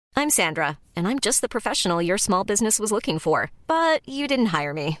I'm Sandra, and I'm just the professional your small business was looking for. But you didn't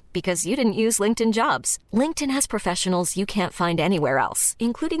hire me because you didn't use LinkedIn Jobs. LinkedIn has professionals you can't find anywhere else,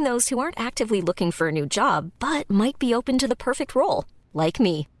 including those who aren't actively looking for a new job, but might be open to the perfect role, like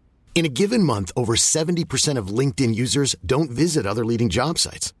me. In a given month, over 70% of LinkedIn users don't visit other leading job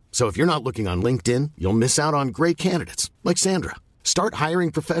sites. So if you're not looking on LinkedIn, you'll miss out on great candidates like Sandra. Start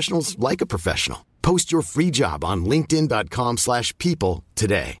hiring professionals like a professional. Post your free job on linkedin.com/people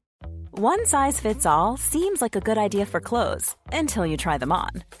today. One size fits all seems like a good idea for clothes until you try them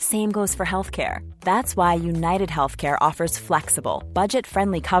on. Same goes for healthcare. That's why United Healthcare offers flexible,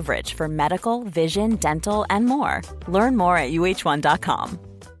 budget-friendly coverage for medical, vision, dental, and more. Learn more at uh1.com.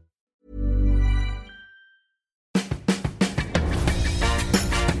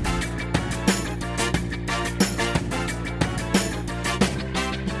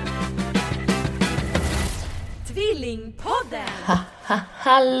 Tvillingpodden!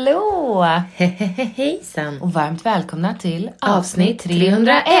 Hallå! Hejsan! Och varmt välkomna till avsnitt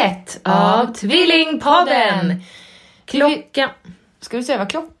 301 av Tvillingpodden! Klockan... Ska du säga vad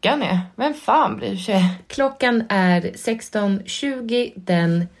klockan är? Vem fan bryr sig? Klockan är 16:20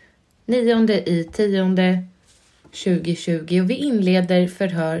 den 9/10/2020 och vi inleder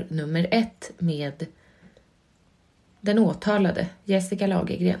förhör nummer 1 med den åtalade Jessica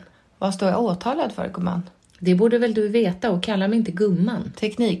Lagergren. Vad står jag åtalad för, gumman? Det borde väl du veta och kalla mig inte gumman.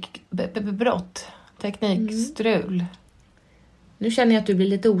 Teknikbrott. Teknikstrul. Nu känner jag att du blir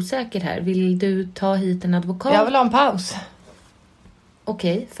lite osäker här. Vill du ta hit en advokat? Jag vill ha en paus.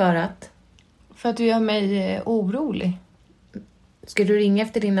 Okej, för att? För att du gör mig orolig. Ska du ringa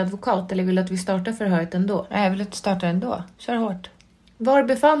efter din advokat eller vill du att vi startar förhöret ändå? Nej, jag vill att du startar ändå. Kör hårt. Var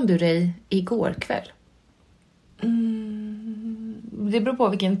befann du dig igår kväll? Det beror på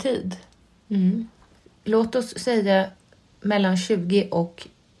vilken tid. Låt oss säga mellan 20 och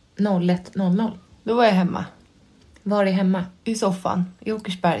 01:00. Då var jag hemma. Var är hemma? I soffan, i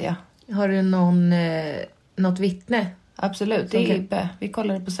Åkersberga. Har du något vittne? Absolut, det är Ibbe. Vi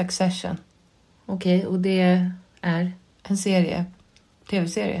kollade på Succession. Okej, och det är? En serie,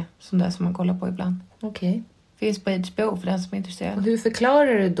 tv-serie, som man kollar på ibland. Okej. Finns på HBO för den som är intresserad. Och hur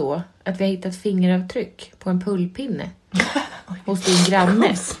förklarar du då att vi har hittat fingeravtryck på en pullpinne? Hos din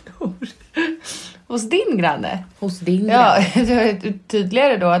granne? Hos din granne? Hos din granne. Ja, det var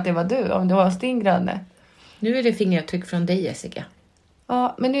tydligare då att det var du, om det var hos din granne. Nu är det fingeravtryck från dig, Jessica.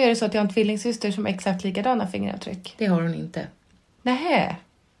 Ja, men nu är det så att jag har en tvillingsyster som är exakt likadana fingeravtryck. Det har hon inte. Nähä.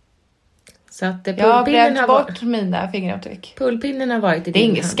 Så att jag har bränt bort mina fingeravtryck. Pullpinnen har varit i din hand. Det är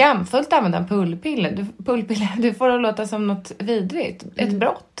inget skamfullt att använda en pullpinne. Du får det låta som något vidrigt. Ett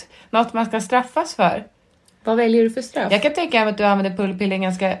brott. Något man ska straffas för. Vad väljer du för straff? Jag kan tänka mig att du använder pullpillen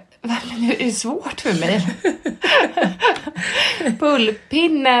ganska... Nu är det svårt för mig.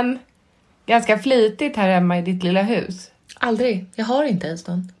 Pullpinnen ganska flitigt här hemma i ditt lilla hus. Aldrig. Jag har inte ens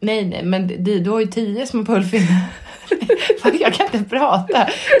någon. Nej, men du har ju 10 små pullpinnar. Jag kan inte prata.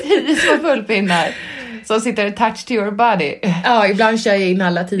 10 små pullpinnar som sitter attached to your body. Ja, ibland kör jag in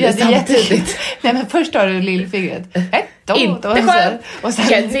alla 10 samtidigt. Nej, men först har du lillfingret. Inte skönt. Och sen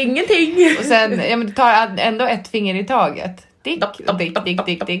känns ingenting. Och sen, men du tar ändå ett finger i taget. Dick.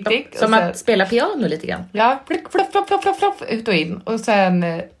 Som att spela piano lite grann. Ja, fluff, ut och in. Och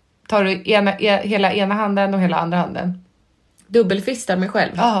sen tar du hela ena handen och hela andra handen. Dubbelfistar mig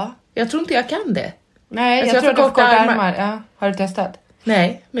själv. Ja. Jag tror inte jag kan det. Nej, jag tror att du har korta armar. Ja. Har du testat?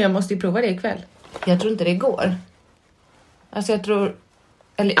 Nej, men jag måste ju prova det ikväll. Jag tror inte det går. Alltså jag tror...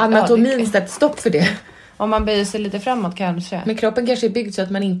 Anatomin sätter stopp för det. Om man böjer sig lite framåt kanske. Men kroppen kanske är byggd så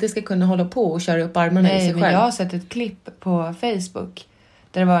att man inte ska kunna hålla på och köra upp armarna i sig själv. Nej, men jag har sett ett klipp på Facebook.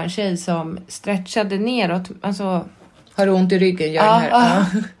 Där det var en tjej som stretchade neråt. Alltså... Har du ont i ryggen? Gör här. Ja.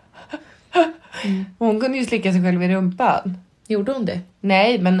 Hon kunde ju slicka sig själv i rumpan. Gjorde hon det?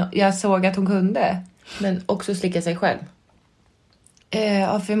 Nej, men jag såg att hon kunde. Men också slicka sig själv?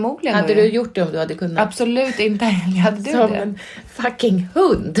 Ja, förmodligen. Hade du gjort det om du hade kunnat? Absolut inte. Hade du som det? En fucking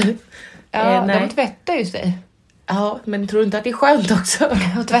hund. Ja, de tvättar ju sig. Ja, men tror du inte att det är skönt också?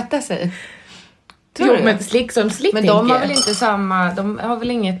 Att tvätta sig? Tror du? Men slick som slick. Men de har väl inte samma... De har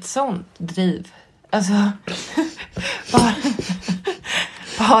väl inget sånt driv? Alltså...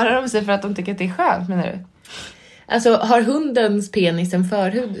 Parar de sig för att de tycker att det är skönt, menar du? Alltså, har hundens penis en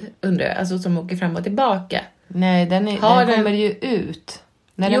förhud, undrar jag? Alltså, som åker fram och tillbaka? Nej, den kommer ju ut.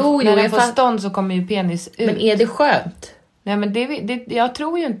 När den får stånd så kommer ju penis ut. Men är det skönt? Nej, men jag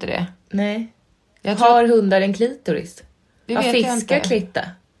tror ju inte det. Nej. Har hundar en klitoris? Har fiskar klitta?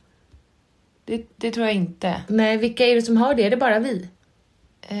 Det tror jag inte. Nej, vilka är det som har det? Är det bara vi?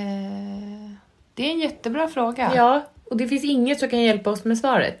 Det är en jättebra fråga. Ja, Och det finns inget som kan hjälpa oss med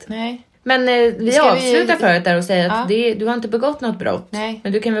svaret. Nej. Men vi avslutar förut där och säger att du har inte begått något brott. Nej.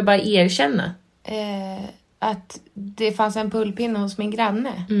 Men du kan väl bara erkänna. Att det fanns en pullpinne hos min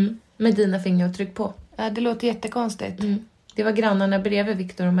granne. Med dina fingeravtryck på. Ja, det låter jättekonstigt. Det var grannarna bredvid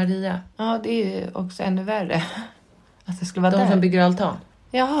Victor och Maria. Ja, det är ju också ännu värre. Att det skulle vara De där. som bygger altan.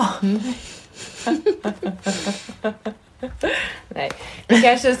 Ja. Nej. Vi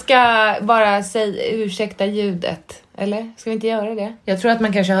kanske ska bara säga ursäkta ljudet. Eller? Ska vi inte göra det? Jag tror att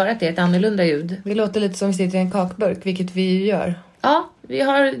man kanske hör att det är ett annorlunda ljud. Det låter lite som vi sitter i en kakburk, vilket vi ju gör. Ja, vi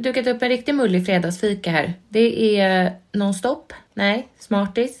har dukat upp en riktigt mullig fredagsfika här. Det är Non-Stop, nej,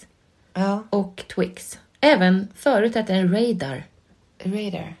 Smarties och Twix. Även förut hette en Radar.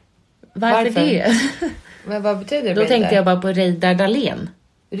 Radar. Varför det? Men vad betyder det? Då tänkte jag bara på Reidar Dahlén.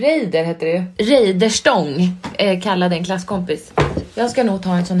 Raider heter det. Raiderstång kallade en klasskompis. Jag ska nog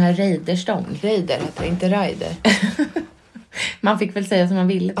ta en sån här Raiderstång. Raider heter det, inte Rider. Man fick väl säga som man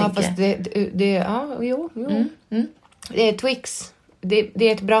ville, ja, fast jo. Det är Twix. Det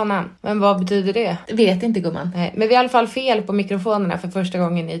är ett bra namn. Men vad betyder det? Vet inte, gumman. Nej, men vi har i alla fall fel på mikrofonerna för första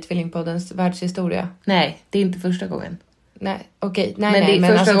gången i Tvillingpoddens världshistoria. Nej, det är inte första gången. Nej, okej.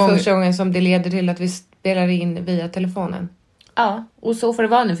 Men första gången som det leder till att vi spelar in via telefonen. Ja, och så får det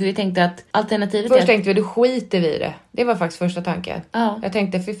vara nu, för vi tänkte att alternativet Först tänkte vi, då skiter vi i det. Det var faktiskt första tanken. Ja. Jag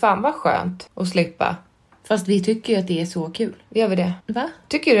tänkte, fy fan vad skönt att slippa. Fast vi tycker ju att det är så kul. Gör vi det? Va?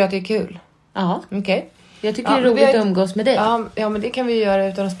 Tycker du att det är kul? Ja. Okej. Jag tycker det är roligt att umgås med dig. Ja, men det kan vi göra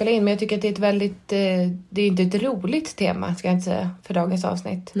utan att spela in. Men jag tycker att det är ett väldigt... det är inte ett roligt tema, ska jag inte säga, för dagens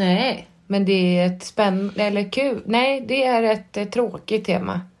avsnitt. Nej. Men det är ett spännande, eller kul. Nej, det är ett tråkigt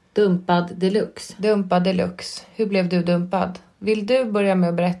tema. Dumpad deluxe. Dumpad deluxe. Hur blev du dumpad? Vill du börja med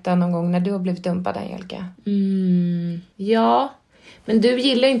att berätta någon gång när du har blivit dumpad, Angelica? Ja, men du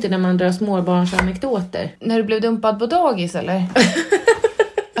gillar inte när man drar småbarnsanekdoter. När du blev dumpad på dagis, eller?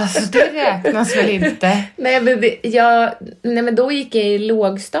 Alltså, det räknas väl inte? Nej, men då gick jag i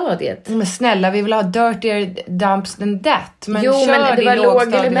lågstadiet. Men snälla, vi vill ha dirtier dumps than that. Men jo, men det var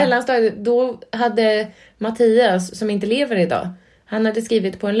låg- eller mellanstadiet. Då hade Mattias, som inte lever idag, han hade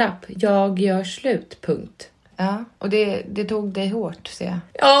skrivit på en lapp: jag gör slut, punkt. Ja, och det tog dig hårt, ser jag.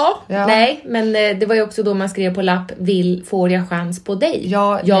 Ja. Nej, men det var ju också då man skrev på lapp: får jag chans på dig?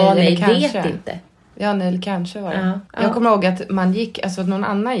 Ja, nej, vet kanske. inte. Ja, nej, kanske var det. Ja. Jag kommer ihåg att man gick, alltså att någon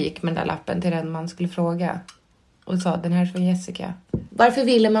annan gick med den där lappen till den man skulle fråga. Och sa, den här är från Jessica. Varför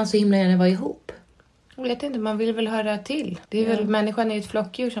ville man så himla gärna vara ihop? Jag vet inte, man vill väl höra till. Det är väl, människan är ett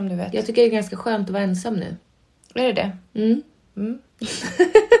flockdjur, som du vet. Jag tycker det är ganska skönt att vara ensam nu. Är det?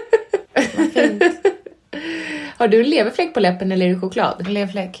 Vad fint. Har du leverfläck på läppen eller är det choklad?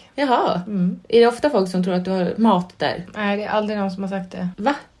 Leverfläck. Jaha. Är det ofta folk som tror att du har mat där? Nej, det är aldrig någon som har sagt det.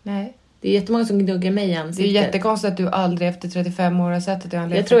 Va? Nej. Det är jättemånga som gnuggar mig i ansiktet. Det är jättekonstigt att du aldrig efter 35 år har sett att du har en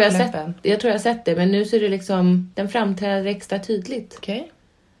leverfläck på läppen. Jag tror jag har sett det, men nu så är det liksom, den framträder extra tydligt. Okej.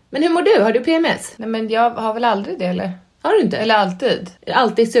 Men hur mår du? Har du PMS? Nej, men jag har väl aldrig det, eller? Har du inte? Eller alltid?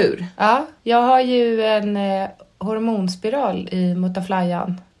 Alltid sur? Ja, jag har ju en hormonspiral i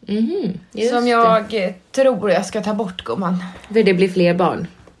mutaflajan. Som jag tror jag ska ta bort, gumman. För det blir fler barn?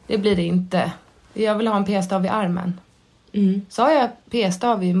 Det blir det inte. Jag vill ha en p-stav i armen. Sa jag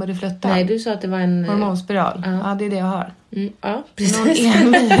p-stav i mudderfluttan? Nej, du sa att det var en hormonspiral. Ja, det är det jag har. Ja, precis.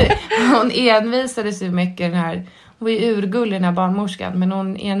 Hon envisades ju mycket, den här. Hon var ju urgullig, den här barnmorskan. Men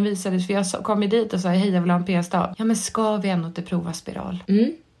hon envisades, för jag kom ju dit och sa, hej, jag vill ha en p-stav. Ja, men ska vi ändå inte prova spiral?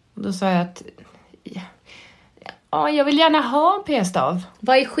 Och då sa jag att... Ja, jag vill gärna ha en p-stav.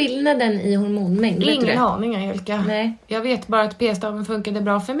 Vad är skillnaden i hormonmängd? Ingen aning, Angelica. Nej. Jag vet bara att p-staven funkade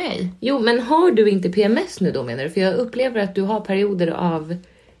bra för mig. Jo, men har du inte PMS nu då, menar du? För jag upplever att du har perioder av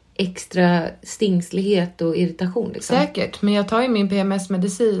extra stingslighet och irritation. Liksom. Säkert, men jag tar ju min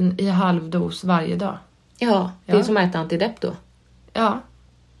PMS-medicin i halvdos varje dag. Ja, det är som att äta antidepp då. Ja,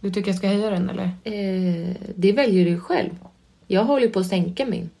 du tycker jag ska höja den, eller? Det väljer du själv. Jag håller på att sänka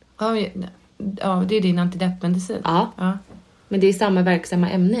min. Ja, det är din antideppmedicin. Ja. Men det är samma verksamma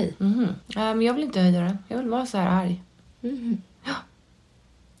ämne i. Ja, men jag vill inte höja den. Jag vill vara så här arg. Ja.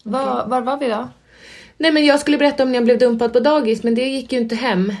 Var var vi då? Nej, men jag skulle berätta om när jag blev dumpad på dagis, men det gick ju inte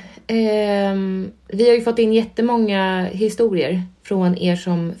hem. Vi har ju fått in jättemånga historier från er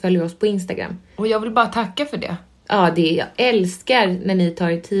som följer oss på Instagram. Och jag vill bara tacka för det. Ja, jag älskar när ni tar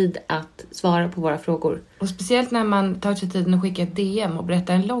er tid att svara på våra frågor. Och speciellt när man tar sig tiden att skicka ett DM och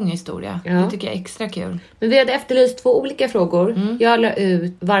berätta en lång historia. Ja. Det tycker jag är extra kul. Men vi hade efterlyst 2 olika frågor. Jag la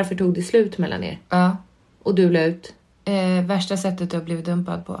ut, varför tog det slut mellan er? Ja. Och du la ut? Värsta sättet du har blivit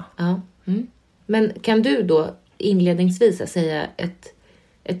dumpad på. Ja. Men kan du då inledningsvis säga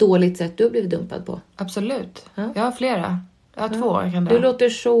ett ett dåligt sätt du har blivit dumpad på? Absolut. Ja. Jag har flera. Jag har 2 kan Du låter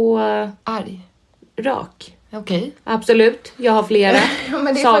så arg. rak. Okej. Absolut, jag har flera. Men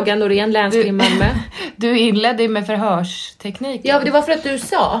det är Saga Norén, länskrim Malmö. Du inledde med förhörstekniken. Ja, det var för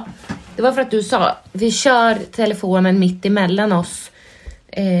att du sa. Vi kör telefonen mitt emellan oss.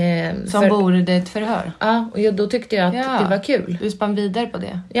 Som vore det ett förhör. Ja, och då tyckte jag att det var kul. Du spann vidare på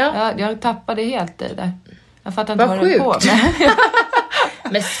det. Ja. Jag tappade helt det där. Jag fattar inte Vad vad du är på med.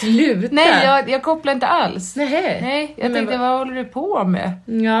 Men sluta! Nej, jag kopplar inte alls. Nej, jag tänkte, vad håller du på med?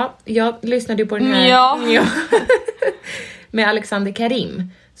 Ja, jag lyssnade ju på den här... Ja. med Alexander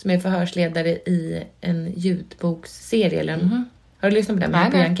Karim, som är förhörsledare i en ljudboksserie. Eller Har du lyssnat på den?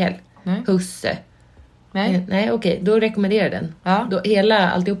 Nej, på Jankell? Nej. Husse. Nej. Okej. Då rekommenderar jag den.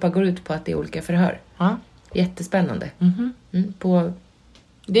 Ja. Alltihopa går ut på att det är olika förhör. Ja. Jättespännande.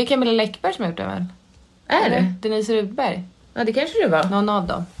 Det är Camilla Läckberg som har gjort den väl? Är det? Denise Rudberg. Ja, det kanske det var. Någon av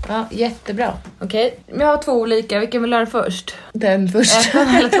dem. Ja, jättebra. Okej. Jag har 2 olika. Vilken vill du ha först? Den först. 1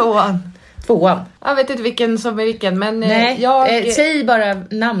 eller 2? 2. Jag vet inte vilken som är vilken, men Nej, säg bara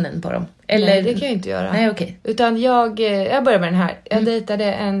namnen på dem. Eller... Nej, det kan jag inte göra. Nej, okej. Utan jag börjar med den här. Jag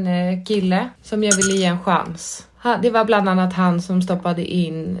dejtade en kille som jag ville ge en chans. Det var bland annat han som stoppade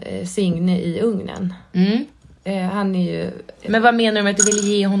in Signe i ugnen. Han är ju... Men vad menar du med att du ville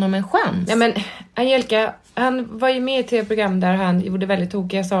ge honom en chans? Ja, men Angelica, han var ju med i ett tv-program där han gjorde väldigt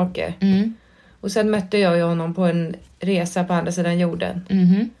tokiga saker. Och sen mötte jag ju honom på en resa på andra sidan jorden.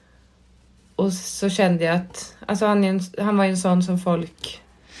 Och så kände jag att alltså han var ju en sån som folk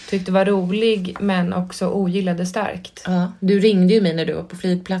tyckte var rolig, men också ogillade starkt. Ja, du ringde ju mig när du var på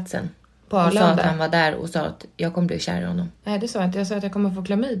flygplatsen. På och Arlanda. sa att han var där och sa att jag kommer bli kär i honom. Nej, det sa jag inte. Jag sa att jag kommer få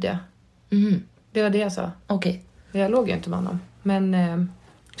klamydia. Det var det jag sa. Okej. Jag låg ju inte med honom. Men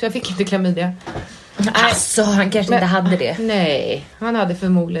så jag fick inte klamydia. Alltså, han kanske inte hade det. Nej, han hade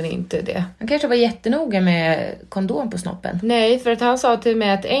förmodligen inte det. Han kanske var jättenoga med kondom på snoppen. Nej, för att han sa till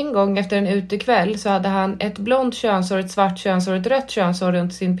mig att en gång efter en utekväll så hade han ett blont könshår, ett svart könshår, ett rött könshår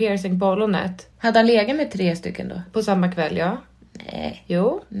runt sin piercing på ollonet. Hade han legat med 3 stycken då? På samma kväll, ja. Nej.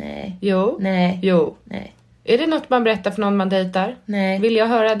 Jo. Nej. Jo. Nej. Jo. Nej. Är det något man berättar för någon man dejtar? Nej. Vill jag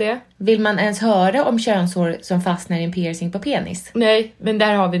höra det? Vill man ens höra om könshår som fastnar i en piercing på penis? Nej, men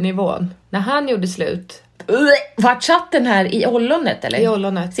där har vi nivån. När han gjorde slut... Vart satt den här? I ollonet eller? I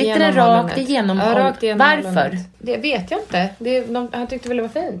ollonet. Sitter den rakt igenom? Ja, rakt igenom. Varför? Ollonet. Det vet jag inte. Han tyckte väl det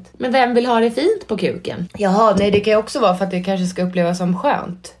var fint. Men vem vill ha det fint på kuken? Jaha, nej, det kan ju också vara för att det kanske ska upplevas som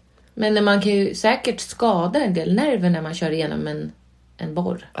skönt. Men man kan ju säkert skada en del nerver när man kör igenom en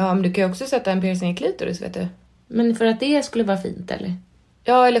borr. Ja, men du kan ju också sätta en piercing i klitoris, vet du. Men för att det skulle vara fint, eller?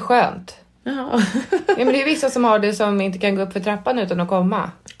 Ja, eller skönt. Ja. Ja, men det är vissa som har det som inte kan gå upp för trappan utan att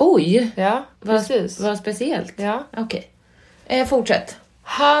komma. Oj! Ja, precis. Vad speciellt. Ja. Okej. Fortsätt.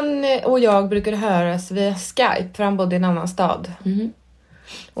 Han och jag brukade höras via Skype, för han bodde i en annan stad.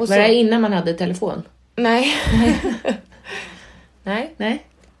 Och Var det innan man hade telefon? Nej. Nej. Nej,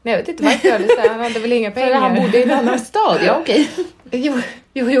 jag vet inte varför jag hade så. Han hade väl inga pengar. För han bodde i en annan stad, ja okej.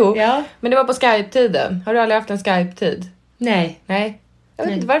 Jo. Ja. Men det var på Skype-tiden. Har du aldrig haft en Skype-tid? Nej. Jag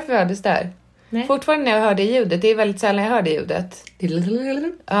vet inte varför vi hördes där. Nej. Fortfarande när jag hörde ljudet, det är väldigt sällan jag hörde ljudet.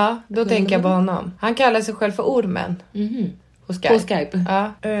 Ja, då tänker jag på honom. Han kallar sig själv för Ormen. På Skype. På Skype.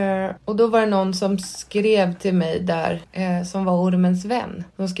 Ja. Och då var det någon som skrev till mig där, som var Ormens vän.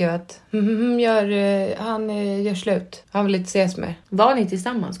 De skrev att han gör slut. Han vill inte ses med. Var ni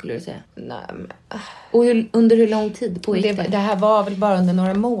tillsammans skulle du säga? Nej, men... Och under hur lång tid pågick det? Det här var väl bara under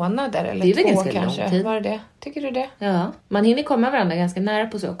några månader eller det är 2 väl ganska kanske. Lång tid. Var det? Tycker du det? Ja, man hinner komma varandra ganska nära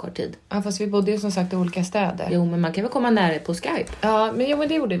på så kort tid. Ja, fast vi bodde ju som sagt i olika städer. Jo, men man kan väl komma nära på Skype. Ja, men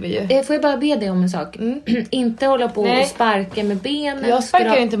det gjorde vi ju. Får jag bara be dig om en sak? Inte hålla på och sparka med benen. Jag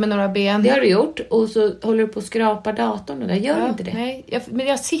sparkar inte med några ben. Det har du gjort. Och så håller du på och skrapar datorn. Och där gör inte det. Nej, men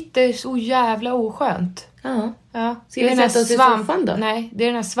jag sitter så jävla oskönt. Ja. Ska vi sätta oss i soffan då? Nej, det är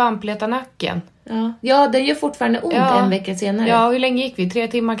den här svampletarnacken. Ja, den gör fortfarande ont en vecka senare. Ja, hur länge gick vi? 3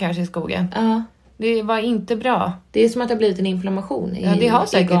 timmar kanske i skogen. Ja. Det var inte bra. Det är som att det har blivit en inflammation i det har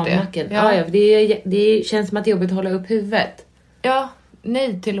säkert gamnacken. det. Ja. Det känns som att det är jobbigt att hålla upp huvudet. Ja,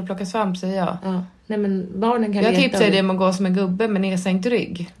 nej till att plocka svamp säger jag. Ja. Nej, men barnen kan jag tipsade dig om att gå som en gubbe med nedsänkt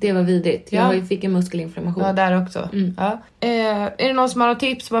rygg. Det var vidrigt. Jag fick en muskelinflammation. Ja, där också. Ja. Är det någon som har något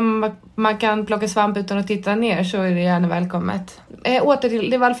tips på man kan plocka svamp utan att titta ner, så är det gärna välkommet. Åter till,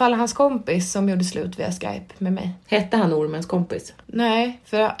 det var i alla fall hans kompis som gjorde slut via Skype med mig. Hette han Ormens kompis? Nej,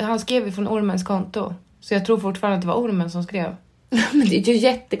 för han skrev ju från Ormens konto. Så jag tror fortfarande att det var Ormen som skrev. Men det är ju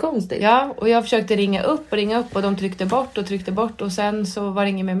jättekonstigt. Ja, och jag försökte ringa upp och de tryckte bort och sen så var det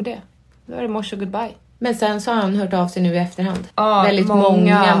inget mer med det. Då var det morse och goodbye. Men sen så har han hört av sig nu i efterhand. Ja, väldigt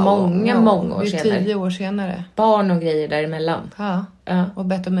många år senare. 10 år senare. Barn och grejer däremellan. Ja, och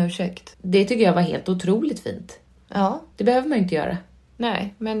bett om ursäkt. Det tycker jag var helt otroligt fint. Ja. Det behöver man inte göra.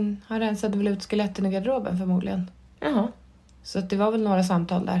 Nej, men han rensade väl ut skeletten i garderoben förmodligen. Jaha. Så att det var väl några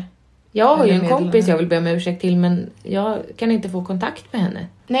samtal där. Jag har ju en kompis jag vill be om ursäkt till, men jag kan inte få kontakt med henne.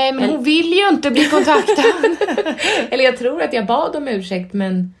 Nej, men hon vill ju inte bli kontaktad. Eller jag tror att jag bad om ursäkt,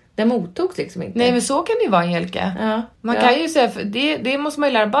 men det mottogs liksom inte. Nej, men så kan det ju vara, Angelica. Ja. Man kan ju säga, det måste man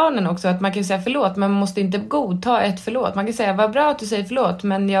ju lära barnen också, att man kan säga förlåt, men man måste inte godta ett förlåt. Man kan säga, vad bra att du säger förlåt,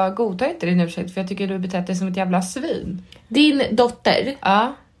 men jag godtar inte din ursäkt, för jag tycker du betett dig som ett jävla svin. Din dotter,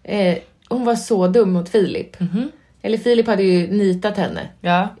 hon var så dum mot Filip. Mm-hmm. Eller Filip hade ju nitat henne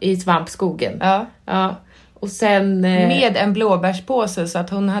i svampskogen. Ja. Och sen... Med en blåbärspåse, så att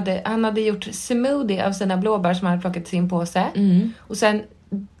han hade gjort smoothie av sina blåbär som han hade plockat i sin påse. Mm. Och sen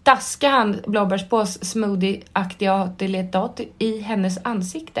daskade han blåbärspås smoothie-aktiga i hennes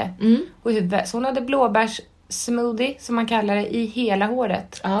ansikte och huvud. Så hon hade blåbärssmoothie, som man kallar det, i hela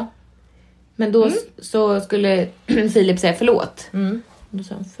håret. Ja. Men då så skulle Filip säga förlåt. Mm. Då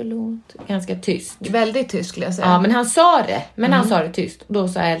sa han förlåt. Ganska tyst. Väldigt tyst skulle jag säga. Ja, men han sa det. Han sa det tyst. Och då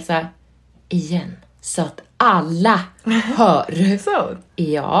sa Elsa igen. Så att alla hör. Så?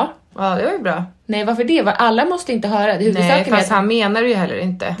 Ja. Ja, det var ju bra. Nej, varför det? Alla måste inte höra. Nej, fast han menar det ju heller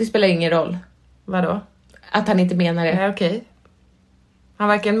inte. Det spelar ingen roll. Vadå? Att han inte menar det. Nej, okej. Han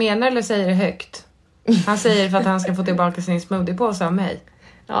varken menar eller säger det högt. Han säger det för att han ska få tillbaka sin smoothiepåse av mig.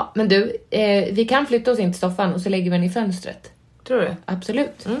 Ja, men du, vi kan flytta oss in till soffan och så lägger vi den i fönstret. Tror du?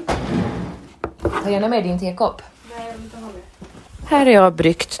 Absolut. Ta gärna med din tekopp. Nej, jag vill inte ha det. Här har jag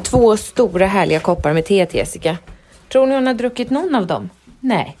bryggt 2 stora härliga koppar med te till Jessica. Tror ni hon har druckit någon av dem?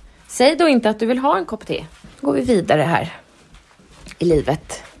 Nej. Säg då inte att du vill ha en kopp te. Då går vi vidare här i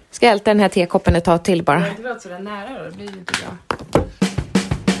livet. Ska jag älta den här tekoppen ett tag till bara? Jag har inte varit så där nära då, det blir ju inte bra.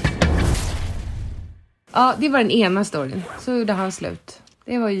 Ja, det var den ena storyn. Så gjorde han slut.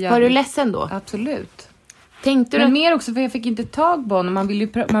 Det var ju jävligt... Var du ledsen då? Absolut. Tänkte du men mer också för jag fick inte tag på honom. Man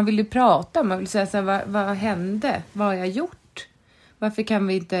vill ju prata. Man vill säga så här, vad hände? Vad har jag gjort? Varför kan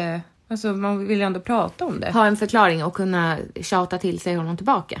vi inte... Alltså man vill ju ändå prata om det. Ha en förklaring och kunna tjata till sig honom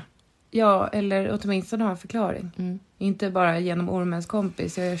tillbaka. Ja, eller åtminstone ha en förklaring. Inte bara genom ormens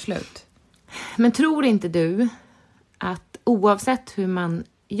kompis, jag gör slut. Men tror inte du att oavsett hur man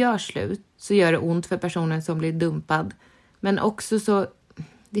gör slut så gör det ont för personen som blir dumpad. Men också så...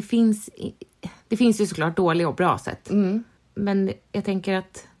 Det finns ju såklart dåliga och bra sätt. Men jag tänker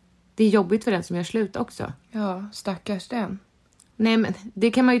att det är jobbigt för den som gör slut också. Ja, stackars den. Nej, men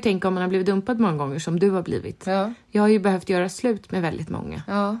det kan man ju tänka om man har blivit dumpad många gånger som du har blivit. Ja. Jag har ju behövt göra slut med väldigt många.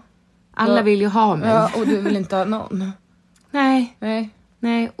 Ja. Alla vill ju ha mig. Ja, och du vill inte ha någon. Nej,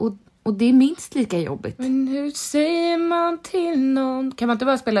 och det är minst lika jobbigt. Men hur säger man till någon? Kan man inte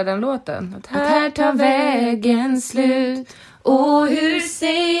bara spela den låten? Att här tar vägen slut. Och hur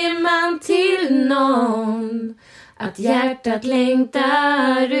säger man till någon att hjärtat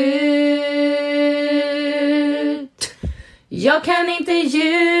längtar ut? Jag kan inte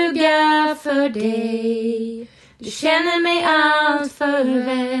ljuga för dig. Du känner mig allt för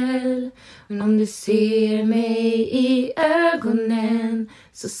väl. Men om du ser mig i ögonen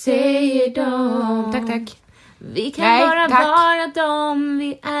så säger de tack. Vi kan vara de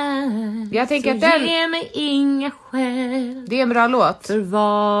vi är. Jag tänker så att ge mig inga skäl. Det är en bra låt. För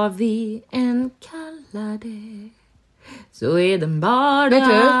vad vi än kallar det så är den bara. Vet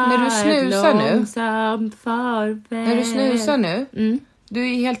du, när du snusar nu. Långsamt farväl. När du snusar nu.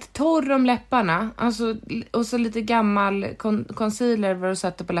 Du är helt torr om läpparna. Alltså, och så lite gammal concealer vad du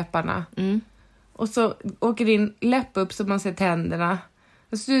sätter på läpparna. Och så åker din läpp upp så man ser tänderna.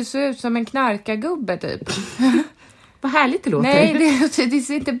 Alltså, du ser ut som en knarkargubbe typ. Vad härligt det låter. Nej, det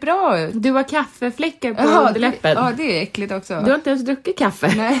ser inte bra ut. Du har kaffefläckar på underläppen. Ja, det är äckligt också. Du har inte ens druckit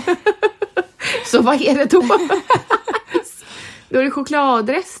kaffe. Nej. Så vad är det då? Du har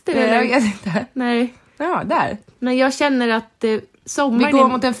chokladrester eller? Jag vet inte. Nej. Ja, där. Men jag känner att sommaren... Vi går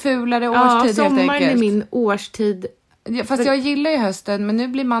mot en fulare årstid helt enkelt. Sommaren är min årstid. Ja, fast jag gillar ju hösten, men nu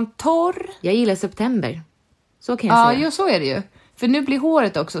blir man torr. Jag gillar september. Så kan jag säga. Ja, så är det ju. För nu blir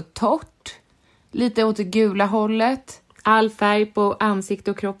håret också torrt. Lite åt det gula hållet. All färg på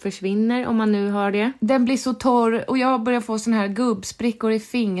ansikte och kropp försvinner om man nu har det. Den blir så torr och jag börjar få såna här gubbsprickor i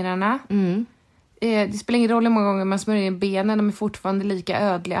fingrarna. Det spelar ingen roll hur många gånger man smörjer in benen. De är fortfarande lika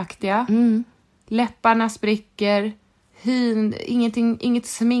ödligaktiga. Läpparna spricker. Inget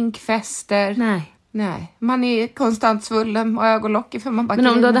sminkfäster. Nej. Man är konstant svullen och ögonlock för man bara. Men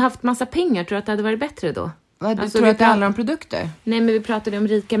om du hade haft massa pengar, tror du att det hade varit bättre då? Du tror att det handlar om produkter? Nej, men vi pratade om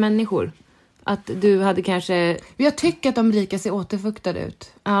rika människor. Att du hade kanske... Jag tycker att de rika ser återfuktade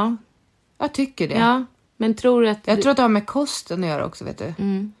ut. Ja. Jag tycker det. Ja, men tror att... Jag tror att det har med kosten att göra också, vet du.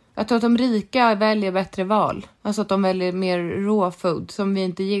 Jag tror att de rika väljer bättre val. Alltså att de väljer mer raw food som vi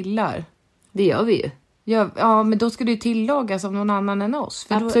inte gillar. Det gör vi ju. Ja, men då ska det ju tillagas av någon annan än oss.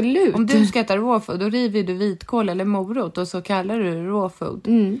 För Absolut. Då, om du ska äta raw food, då river du vitkål eller morot och så kallar du det raw food.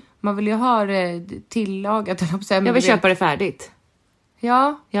 Man vill ju ha det tillagat. Jag vill köpa det färdigt.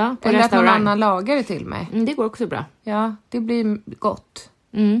 Ja, på eller att någon restaurang. annan lagar det till mig. Det går också bra. Ja, det blir gott.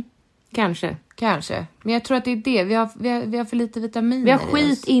 Kanske. Men jag tror att det är det. Vi har för lite vitaminer. Vi har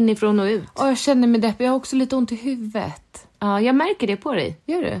skit inifrån och ut. Och jag känner mig deppig. Jag har också lite ont i huvudet. Ja, jag märker det på dig.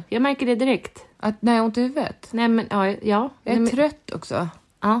 Gör du? Jag märker det direkt. Att när jag har ont i huvudet? Nej, men ja. Jag är trött också.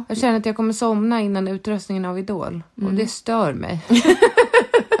 Ja. Jag känner att jag kommer somna innan utröstningen av Idol. Och det stör mig.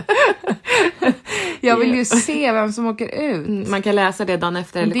 Jag vill ju se vem som åker ut. Man kan läsa det dagen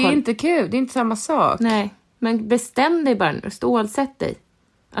efter. Men det är inte kul. Det är inte samma sak. Nej, men bestäm dig bara. Stålsätt dig.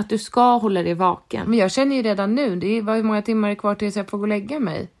 Att du ska hålla dig vaken. Men jag känner ju redan nu. Det var hur många timmar kvar tills jag får gå och lägga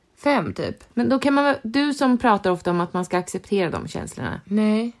mig. 5 typ. Men då kan man... Du som pratar ofta om att man ska acceptera de känslorna.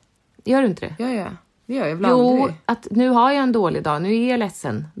 Nej. Gör du inte det? Ja. Det gör jag väl Jo, aldrig. att nu har jag en dålig dag. Nu är jag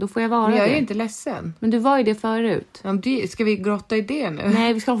ledsen. Då får jag vara Men jag det. är ju inte ledsen. Men du var ju det förut. Ja, ska vi grotta i det nu?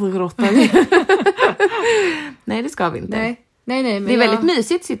 Nej, vi ska få grotta i det. Nej, det ska vi inte. Nej. Men det är väldigt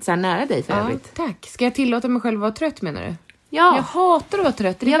mysigt att sitta så här nära dig för övrigt. Tack. Ska jag tillåta mig själv att vara trött, menar du? Ja. Jag hatar att vara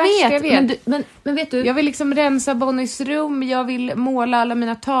trött. Det är Jag värsta vet. jag vet. Men vet du... Jag vill liksom rensa Bonnies rum. Jag vill måla alla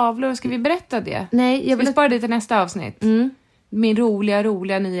mina tavlor. Ska vi berätta det? Nej, jag vill... spara det till nästa avsnitt. Min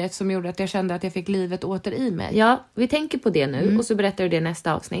roliga nyhet som gjorde att jag kände att jag fick livet åter i mig. Ja, vi tänker på det nu. Och så berättar du det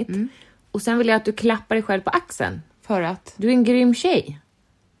nästa avsnitt. Och sen vill jag att du klappar dig själv på axeln. För att? Du är en grym tjej.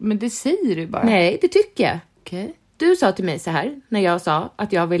 Men det säger du bara. Nej, det tycker jag. Okej. Du sa till mig så här, när jag sa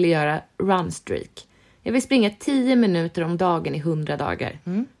att jag ville göra runstreak. Jag vill springa 10 minuter om dagen i 100 dagar.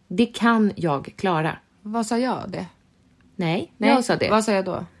 Det kan jag klara. Vad sa jag det? Nej, jag sa det. Vad sa jag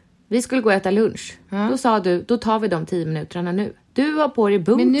då? Vi skulle gå och äta lunch. Då sa du, då tar vi de 10 minuterna nu. Du har på dig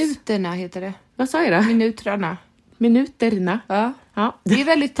boots. Minuterna heter det. Vad sa jag då? Minuterna. Ja. Det är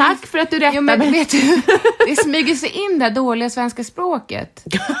väldigt... Tack för att du rättade men mig. vet du, det smyger sig in det här dåliga svenska språket.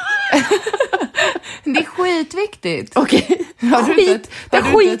 Det är skitviktigt. Okej. Det är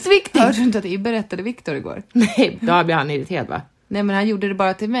skitviktigt. Hörde du inte att jag berättade Viktor igår? Nej, då blir han irriterad, va? Nej, men han gjorde det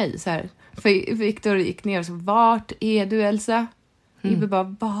bara till mig så här. För Viktor gick ner och så, vart är du, Elsa? Ibbe bara,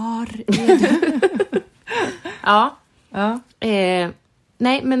 var är du? Ja. Ja.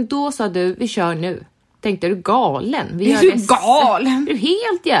 Nej, men då sa du, vi kör nu. Tänkte, är du galen? Vi Är du galen? Du är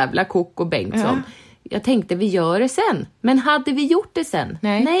helt jävla Koko Bengtsson. Ja. Jag tänkte, vi gör det sen. Men hade vi gjort det sen?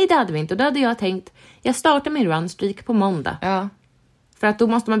 Nej, det hade vi inte. Och då hade jag tänkt, jag startar min runstreak på måndag. Ja. För att då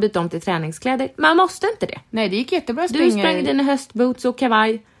måste man byta om till träningskläder. Man måste inte det. Nej, det gick jättebra att Du sprang i dina höstboots och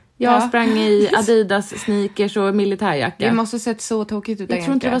kavaj. Jag sprang i Adidas sneakers och militärjacka. Det måste sett så tokigt ut. Jag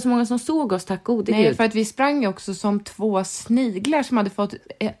tror inte det var så många som såg oss, tack gode Nej, Gud. för att vi sprang ju också som 2 sniglar som hade fått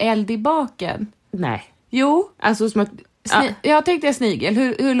eld i baken. Nej. Jo. Alltså som att... Jag tänkte snigel.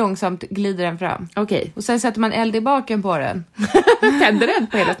 Hur långsamt glider den fram? Okej. Och sen sätter man eld i baken på den. Tänder den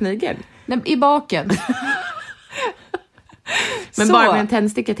på hela snigeln? Nej, i baken. Men så. bara med en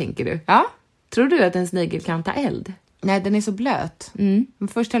tändsticka, tänker du? Ja. Tror du att en snigel kan ta eld? Nej, den är så blöt. Men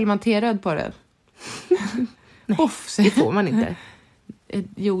först häller man teröd på den. Nej, det får man inte.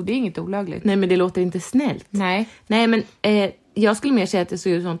 Jo, det är inget olagligt. Nej, men det låter inte snällt. Nej. Nej, men jag skulle mer säga att det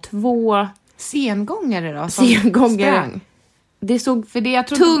såg ut som 2... Sengångare då? Sengångare. Sprang. Det såg för det, jag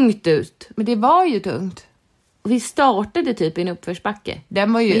tungt ut. Men det var ju tungt. Och vi startade typ i en uppförsbacke.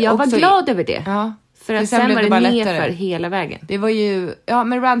 Den var ju men jag också var glad över det. Ja. För att sen var det nerför hela vägen. Det var ju... Ja,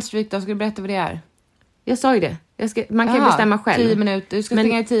 men runstreak då, ska du berätta vad det är? Jag sa ju det. Man kan bestämma själv. 10 minuter. Du ska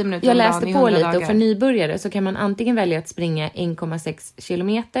springa i 10 minuter. Jag läste på lite dagar. och för nybörjare så kan man antingen välja att springa 1,6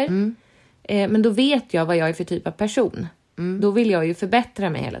 kilometer. Men då vet jag vad jag är för typ av person. Då vill jag ju förbättra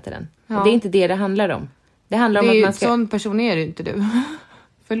mig hela tiden. Ja. Och det är inte det handlar om. Det handlar om att man ska... Sån person är du inte du.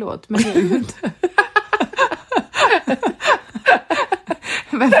 Förlåt, men det är du inte.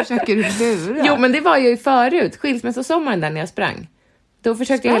 Vem försöker du lura? Jo, men det var ju förut. Skilsmässosommaren där när jag sprang. Då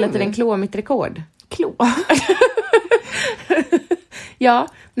försökte jag hela tiden klå mitt rekord. Klå? Ja,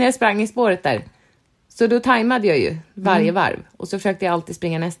 när jag sprang i spåret där. Så då tajmade jag ju varje varv. Och så försökte jag alltid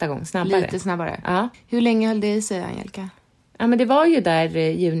springa nästa gång snabbare. Lite snabbare. Ja. Hur länge höll det i sig, Angelica? Ja, men det var ju där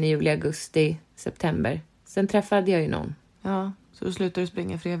juni, juli, augusti, september. Sen träffade jag ju någon. Ja, så då slutade du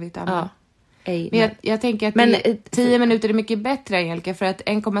springa för evigt. Ja. Men jag tänker att 10 minuter är mycket bättre, Angelica, för att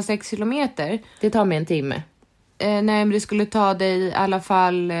 1,6 kilometer... Det tar mig en timme. Nej, men det skulle ta dig i alla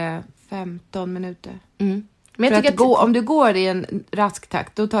fall 15 minuter. Men jag För tycker om du går i en rask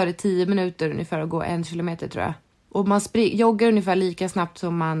takt, då tar det 10 minuter ungefär att gå 1 kilometer tror jag. Och man joggar ungefär lika snabbt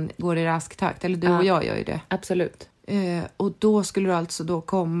som man går i rask takt. Eller du och jag gör ju det. Absolut. Och då skulle du alltså då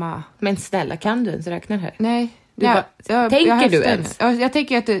komma... Men snälla, kan du ens räkna här? Nej. Tänker du ens? Jag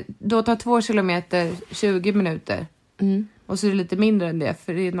tänker att det då tar 2 kilometer 20 minuter. Och så är det lite mindre än det,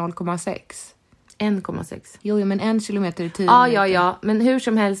 för det är 0,6. 1,6. Jo, men 1 kilometer är 10 minuter. Ja. Men hur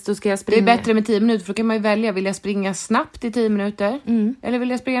som helst så ska jag springa. Det är bättre med 10 minuter, för då kan man ju välja. Vill jag springa snabbt i 10 minuter? Eller vill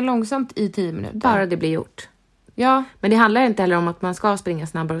jag springa långsamt i 10 minuter? Bara det blir gjort. Ja. Men det handlar inte heller om att man ska springa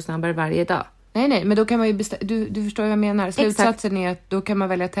snabbare och snabbare varje dag. Nej, men då kan man ju du förstår vad jag menar. Slutsatsen är att då kan man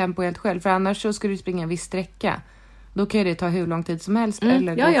välja tempo helt själv. För annars så ska du springa en viss sträcka. Då kan det ta hur lång tid som helst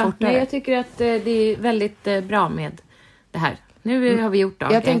eller gå fortare. Nej, jag tycker att det är väldigt bra med det här. Nu har vi gjort det.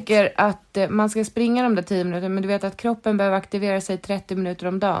 Jag tänker att man ska springa de där 10 minuter, men du vet att kroppen behöver aktivera sig 30 minuter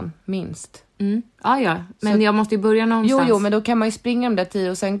om dagen, minst. Ja. Men så, jag måste ju börja någonstans. Jo, men då kan man ju springa de där 10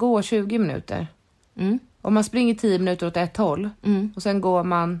 och sen gå 20 minuter. Om man springer 10 minuter åt ett håll och sen går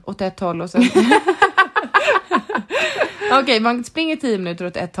man åt ett håll och sen... Okej, man springer 10 minuter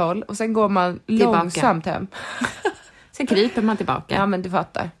åt ett håll och sen går man långsamt hem. Sen kryper man tillbaka. Ja, men du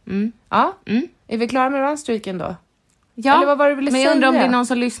fattar. Ja. Är vi klara med runstreaken då? Ja, eller vad var det du ville säga? Jag undrar om det är någon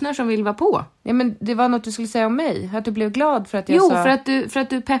som lyssnar som vill vara på. Ja, men det var något du skulle säga om mig. Att du blev glad för att jag sa... för att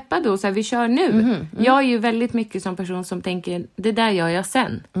du peppade och så här, vi kör nu. Jag är ju väldigt mycket som person som tänker, det där gör jag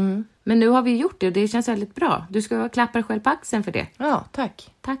sen. Men nu har vi gjort det och det känns väldigt bra. Du ska klappa dig själv på axeln för det. Ja,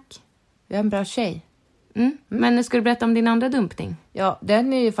 tack. Tack. Jag är en bra tjej. Men ska du berätta om din andra dumpning? Ja,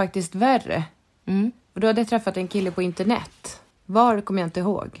 den är ju faktiskt värre. Och då hade jag träffat en kille på internet. Var kommer jag inte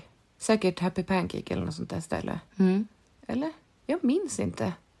ihåg. Säkert Happy Pancake eller något sånt där ställe. Eller? Jag minns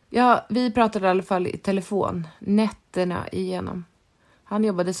inte. Ja, vi pratade i alla fall i telefon. Nätterna igenom. Han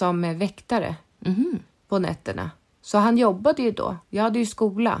jobbade som väktare. På nätterna. Så han jobbade ju då. Jag hade ju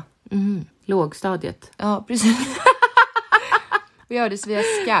skola. Lågstadiet. Ja, precis. Vi hördes via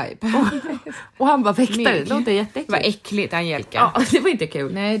Skype. Och han var väktare. Det låter jätteäckligt. Det var äckligt, Angelica. Ja, det var inte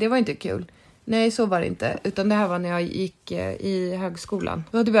kul. Nej, det var inte kul. Nej, så var det inte. Utan det här var när jag gick i högskolan.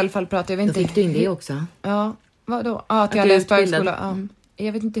 Då hade vi i alla fall pratat. Jag vet inte. Då fick du in det också. Ja, vadå? Ja, att jag läste på högskolan. Ja.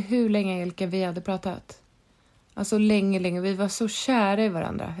 Jag vet inte hur länge, Angelica, vi hade pratat. Alltså länge. Vi var så kära i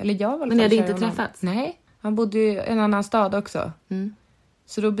varandra. Eller jag var. Men ni hade inte träffats? Nej, han bodde i en annan stad också.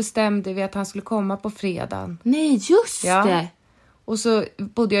 Så då bestämde vi att han skulle komma på fredagen. Nej, just det! Och så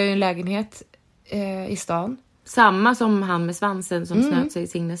bodde jag i en lägenhet i stan. Samma som han med svansen som snöt sig i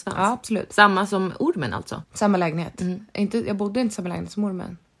Signes svans? Ja, absolut. Samma som ormen alltså? Samma lägenhet. Jag bodde inte i samma lägenhet som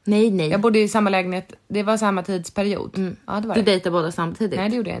ormen. Nej. Jag bodde i samma lägenhet. Det var samma tidsperiod. Ja, det var du det. dejtade båda samtidigt? Nej,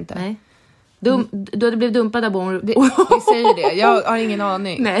 det gjorde jag inte. Nej. Du hade blivit dumpad av barn. Vi säger det. Jag har ingen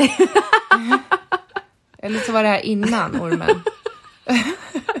aning. Nej. Eller så var det här innan ormen.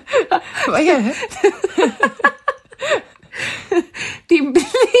 Vad är det? Din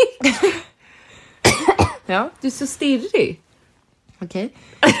blick. Ja. Du är så stirrig. Okej.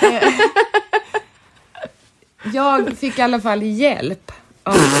 Jag fick i alla fall hjälp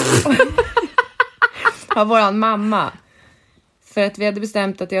av våran mamma. För att vi hade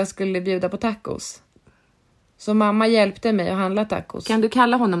bestämt att jag skulle bjuda på tacos. Så mamma hjälpte mig att handla tacos. Kan du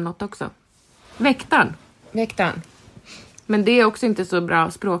kalla honom något också? Väktaren. Väktaren. Men det är också inte så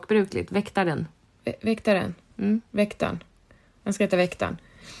bra språkbrukligt. Väktaren. Väktaren. Väktaren. Jag ska heta väktaren.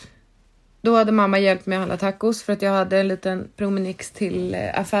 Då hade mamma hjälpt mig att handla tacos. För att jag hade en liten promenix till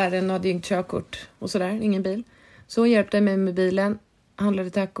affären och hade inget körkort. Och sådär, ingen bil. Så hon hjälpte mig med bilen. Handlade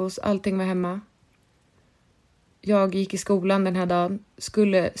tacos, allting var hemma. Jag gick i skolan den här dagen.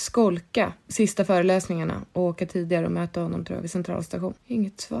 Skulle skolka sista föreläsningarna. Och åka tidigare och möta honom, tror jag, vid centralstation.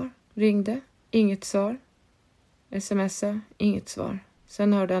 Inget svar. Ringde. Inget svar. Smsade. Inget svar.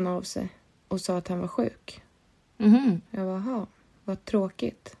 Sen hörde han av sig. Och sa att han var sjuk. Jag var, vad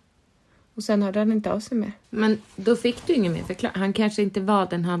tråkigt. Och sen hörde han inte av sig med. Men då fick du ingen mer förklaring. Han kanske inte var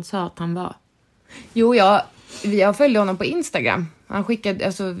den han sa att han var. Jo, jag följde honom på Instagram. Han skickade,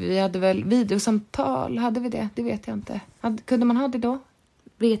 alltså vi hade väl videosamtal. Hade vi det? Det vet jag inte. Kunde man ha det då?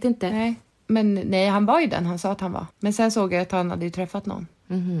 Vet inte. Nej. Men nej, han var ju den han sa att han var. Men sen såg jag att han hade ju träffat någon.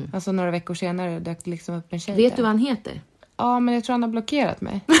 Alltså några veckor senare dök det liksom upp en tjej. Vet du vad han heter? Ja, men jag tror han har blockerat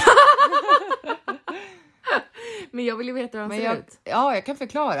mig. Men jag vill ju veta hur han ser ut. Ja, jag kan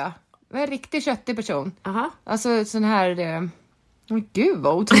förklara. Jag är en riktigt köttig person. Aha. Alltså sån här... Gud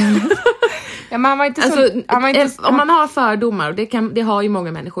vad otroligt. Ja, man var inte så, om man har fördomar, och det har ju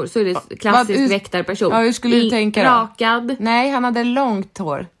många människor, så är det klassisk väktarperson. Ja, hur skulle du tänka då? Rakad. Nej, han hade långt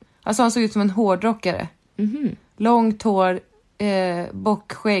hår. Alltså han såg ut som en hårdrockare. Långt hår,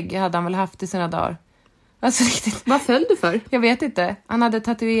 bockskägg hade han väl haft i sina dagar. Alltså riktigt. Vad föll du för? Jag vet inte. Han hade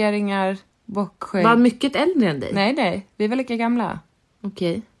tatueringar, bockskägg. Var han mycket äldre än dig? Nej. Vi var lika gamla.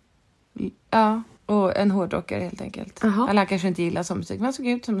 Okej. Ja, och en hårdrockare helt enkelt. Aha. Eller han kanske inte gillar sån musik, men han såg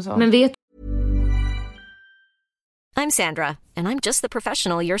ut som en sån. Men vet I'm Sandra, and I'm just the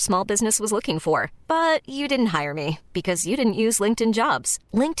professional your small business was looking for. But you didn't hire me because you didn't use LinkedIn Jobs.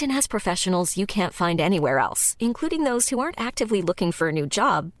 LinkedIn has professionals you can't find anywhere else, including those who aren't actively looking for a new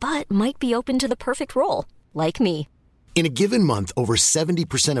job, but might be open to the perfect role, like me. In a given month, over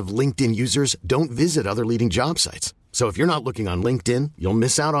 70% of LinkedIn users don't visit other leading job sites. So if you're not looking on LinkedIn, you'll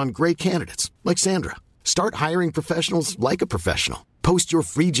miss out on great candidates like Sandra. Start hiring professionals like a professional. Post your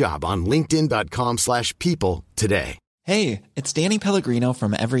free job on linkedin.com/people today. Hey, it's Danny Pellegrino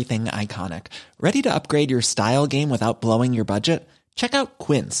from Everything Iconic. Ready to upgrade your style game without blowing your budget? Check out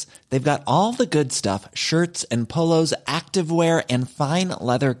Quince. They've got all the good stuff, shirts and polos, activewear and fine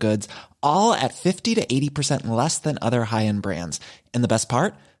leather goods, all at 50 to 80% less than other high-end brands. And the best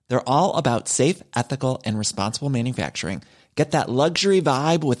part? They're all about safe, ethical, and responsible manufacturing. Get that luxury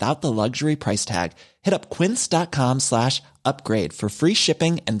vibe without the luxury price tag. Hit up quince.com/upgrade for free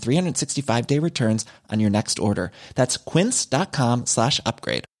shipping and 365-day returns on your next order. That's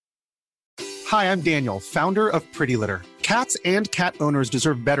quince.com/upgrade. Hi, I'm Daniel, founder of Pretty Litter. Cats and cat owners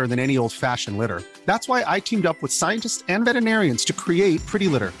deserve better than any old-fashioned litter. That's why I teamed up with scientists and veterinarians to create Pretty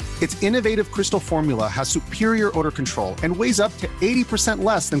Litter. Its innovative crystal formula has superior odor control and weighs up to 80%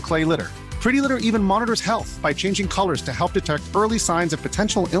 less than clay litter. Pretty Litter even monitors health by changing colors to help detect early signs of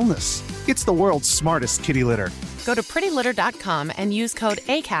potential illness. It's the world's smartest kitty litter. Go to prettylitter.com and use code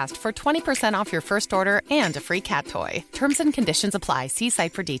ACAST for 20% off your first order and a free cat toy. Terms and conditions apply. See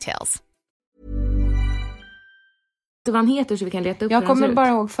site for details. vad han heter så vi kan leta upp. Jag kommer bara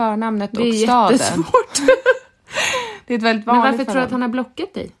ihåg förnamnet och staden. Det är jättesvårt. Det är ett väldigt vanligt. Men varför tror du att han har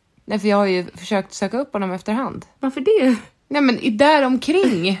blockat dig? Nej, för jag har ju försökt söka upp honom efterhand. Varför det? Nej, men där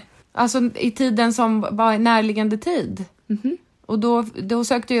omkring. Alltså i tiden som var närliggande tid. Mm-hmm. Och då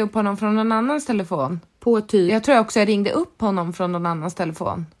sökte jag upp honom från någon annans telefon. På typ? Jag tror också jag ringde upp honom från någon annans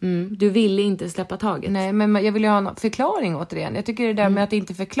telefon. Du ville inte släppa taget? Nej, men jag vill ju ha en förklaring återigen. Jag tycker det där med att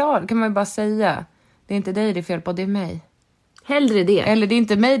inte förklara, kan man ju bara säga. Det är inte dig det är fel på, det är mig. Hellre det. Eller det är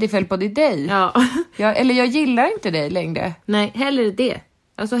inte mig det är fel på, det är dig. Ja. Eller jag gillar inte dig längre. Nej, hellre det.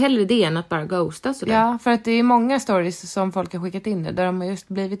 Alltså hellre det än att bara ghosta sådär. Ja, för att det är många stories som folk har skickat in där de har just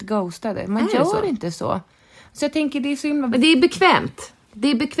blivit ghostade. Man gör inte så. Så jag tänker det är så himla... Men det är bekvämt.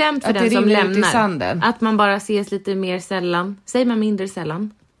 Det är bekvämt för den som lämnar. Att man bara ses lite mer sällan. Säger man mindre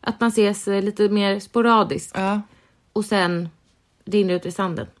sällan. Att man ses lite mer sporadiskt. Ja. Och sen rinner ut i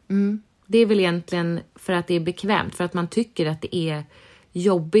sanden. Mm. Det är väl egentligen för att det är bekvämt. För att man tycker att det är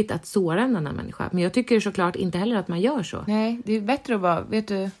jobbigt att såra en annan människa. Men jag tycker såklart inte heller att man gör så. Nej, det är bättre att bara, vet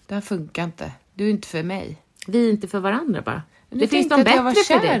du, det här funkar inte. Du är inte för mig. Vi är inte för varandra bara. Det finns någon bättre för det.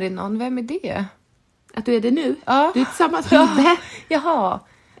 Jag var kär i någon, vem är det? Att du är det nu? Ja. Du är tillsammans med Ibbe? Jaha.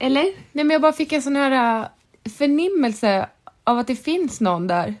 Eller? Nej, men jag bara fick en sån här förnimmelse av att det finns någon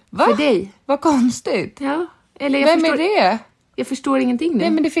där. Va? För dig? Vad konstigt. Ja. Eller vem är det? Jag förstår ingenting nu.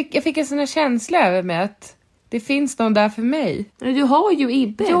 Nej, men jag fick en sån här känsla över mig att det finns någon där för mig. Du har ju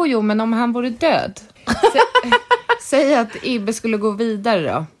Ibbe. Jo, men om han vore död. Säg att Ibbe skulle gå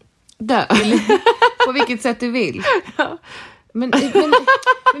vidare då. Dö. På vilket sätt du vill. Ja. Men vi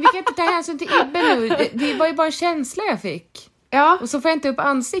kan inte ta hänsyn till Ibbe nu. Det var ju bara en känsla jag fick. Ja. Och så får jag inte upp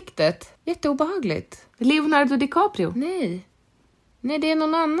ansiktet. Jätteobehagligt. Leonardo DiCaprio? Nej, det är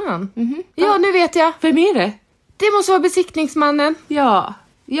någon annan. Mm-hmm. Ja, nu vet jag. Vem är det? Det måste vara besiktningsmannen. Ja.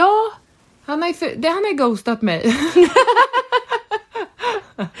 Han har ghostat mig.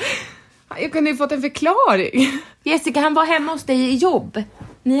 Jag kunde ju fått en förklaring. Jessica, han var hemma hos dig i jobb.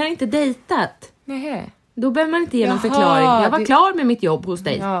 Ni har inte dejtat. Nej. Då behöver man inte ge någon förklaring. Jag var klar med mitt jobb hos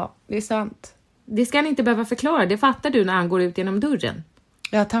dig. Ja, det är sant. Det ska han inte behöva förklara. Det fattar du när han går ut genom dörren.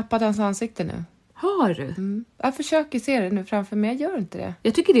 Jag har tappat hans ansikte nu. Har du? Mm. Jag försöker se det nu framför mig. Jag gör inte det.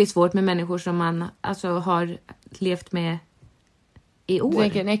 Jag tycker det är svårt med människor som man har levt med i år. Du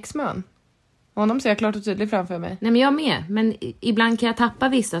tänker en ex-man? Honom ser jag klart och tydligt framför mig. Nej, men jag med. Men ibland kan jag tappa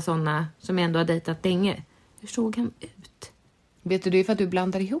vissa sådana som jag ändå har dejtat länge. Hur såg han ut? Vet du, det är för att du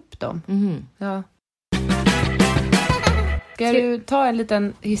blandar ihop dem. Mm. Ja. Ska du ta en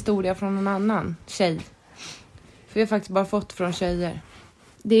liten historia från någon annan tjej? För vi har faktiskt bara fått från tjejer.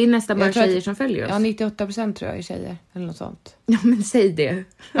 Det är nästan bara tjejer som följer oss. Ja, 98% tror jag är tjejer. Eller något sånt. Ja, men säg det.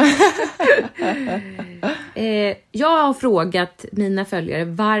 Jag har frågat mina följare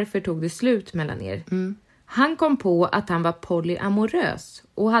varför tog det slut mellan er. Mm. Han kom på att han var polyamorös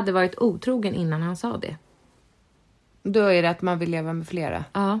och hade varit otrogen innan han sa det. Då är det att man vill leva med flera.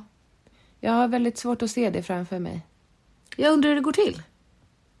 Ja. Jag har väldigt svårt att se det framför mig. Jag undrar hur det går till.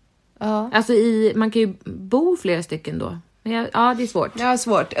 Ja. Alltså man kan ju bo flera stycken då. Men ja, det är svårt. Ja,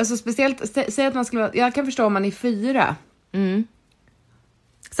 svårt. Alltså speciellt, säg att man skulle vara... Jag kan förstå om man är 4.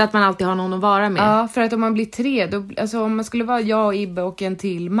 Så att man alltid har någon att vara med. Ja, för att om man blir 3, då, alltså om man skulle vara jag och Ibbe och en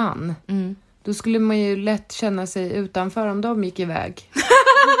till man, då skulle man ju lätt känna sig utanför om de gick iväg.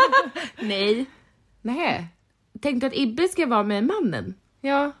 Nej. Nej. Tänkte att Ibbe ska vara med mannen?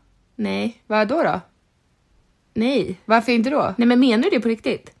 Ja. Nej. Vad då? Nej. Varför inte då? Nej, men menar du det på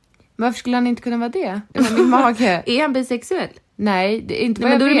riktigt? Varför skulle han inte kunna vara det? Det var min mage. Är han bisexuell? Nej, det är inte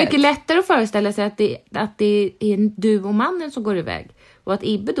Nej, vad men jag då är det vet. mycket lättare att föreställa sig att det är du och mannen som går iväg. Och att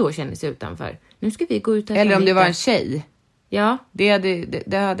Ibbe då känner sig utanför. Nu ska vi gå ut här. Eller om det var en tjej. Ja. Det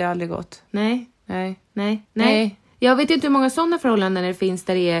hade aldrig gått. Nej. Jag vet inte hur många sådana förhållanden det finns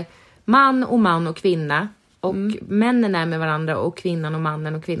där det är man och kvinna. Och männen är med varandra och kvinnan och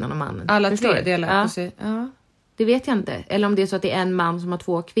mannen och kvinnan och mannen. Alla Förstår 3 du? delar på sig. Ja. Det vet jag inte. Eller om det är så att det är en man som har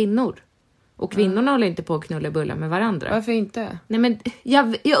 2 kvinnor. Och kvinnorna håller inte på att knulla bullar med varandra. Varför inte? Nej, men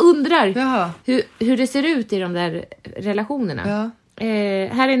jag undrar Jaha. hur det ser ut i de där relationerna. Ja.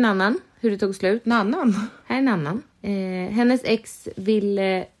 Här är en annan. Hur det tog slut. Nannan? Här är en annan. Hennes ex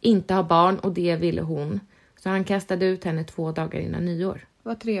ville inte ha barn och det ville hon. Så han kastade ut henne 2 dagar innan nyår.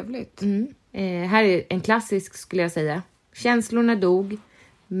 Vad trevligt. Här är en klassisk skulle jag säga. Känslorna dog.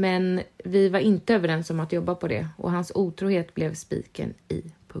 Men vi var inte överens om att jobba på det. Och hans otrohet blev spiken i... ...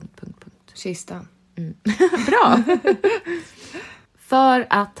 Kistan. Bra! För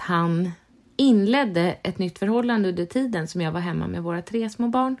att han inledde ett nytt förhållande under tiden som jag var hemma med våra 3 små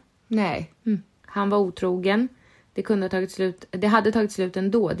barn. Nej. Han var otrogen. Det hade tagit slut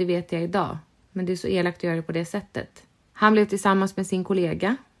ändå, det vet jag idag. Men det är så elakt att göra det på det sättet. Han blev tillsammans med sin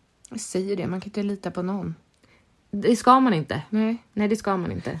kollega. Jag säger det, man kan inte lita på någon. Det ska man inte. Nej, det ska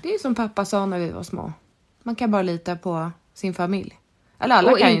man inte. Det är som pappa sa när vi var små. Man kan bara lita på sin familj. Eller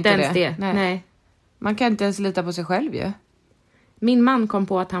alla och kan inte inte ens det. Nej. Man kan inte ens lita på sig själv ju. Min man kom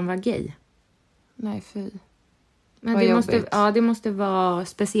på att han var gay. Nej, fy. Men Vad det måste vara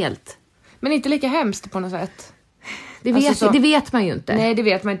speciellt. Men inte lika hemskt på något sätt. Det vet man ju inte. Nej, det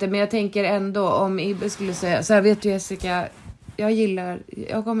vet man inte. Men jag tänker ändå om Ibbe skulle säga så här, vet du Jessica,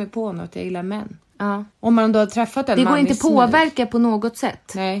 jag kommer på något, jag gillar män. Ja. Om man då har träffat en det man går inte påverka på något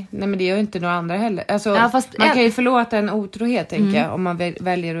sätt. Nej, men det gör inte några andra heller. Alltså, Ja, man kan ju förlåta en otrohet, tänker jag, om man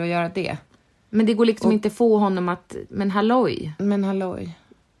väljer att göra det. Men det går liksom inte få honom att, men halloj.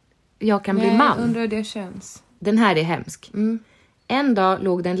 Jag kan bli man. Jag undrar hur det känns. Den här är hemsk. En dag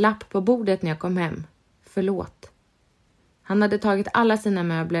låg det en lapp på bordet när jag kom hem. Förlåt. Han hade tagit alla sina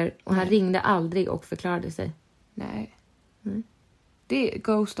möbler och han ringde aldrig och förklarade sig. Nej. Det är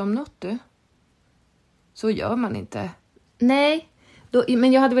ghost om något, du. Så gör man inte. Nej,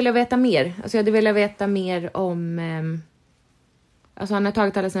 men jag hade velat veta mer. Alltså jag hade velat veta mer om... alltså han har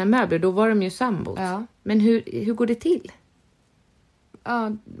tagit alla sina möbler, då var de ju sambos. Ja. Men hur går det till? Ja,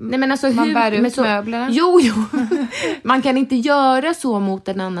 Nej, men alltså, man bär ut möblerna. Jo. Man kan inte göra så mot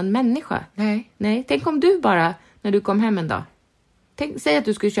en annan människa. Nej. Tänk om du bara, när du kom hem en dag. Säg att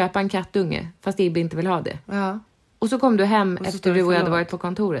du skulle köpa en kattunge, fast Ibbe inte vill ha det. Ja. Och så kom du hem och efter du och jag hade varit på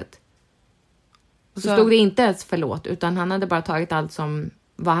kontoret. Och så stod det inte ens förlåt, utan han hade bara tagit allt som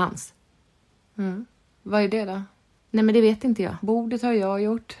var hans. Vad är det då? Nej, men det vet inte jag. Bordet har jag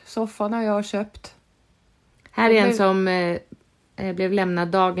gjort. Soffan har jag köpt. Här är en som blev lämnad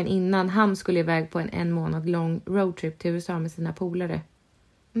dagen innan han skulle iväg på en månad lång roadtrip till USA med sina polare.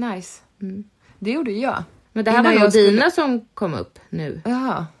 Nice. Det gjorde jag. Men det här var nog dina som kom upp nu.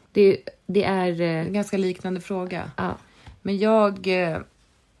 Jaha. Det är... en ganska liknande fråga. Ja. Men jag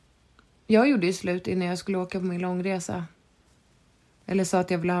gjorde ju slut innan jag skulle åka på min långresa. Eller sa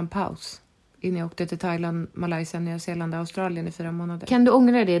att jag ville ha en paus. Innan jag åkte till Thailand, Malaysia, Nya Zeeland och Australien i 4 månader. Kan du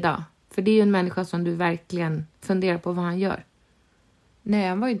ångra det idag? För det är ju en människa som du verkligen funderar på vad han gör. Nej,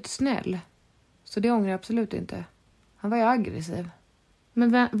 han var ju inte snäll. Så det ångrar jag absolut inte. Han var ju aggressiv.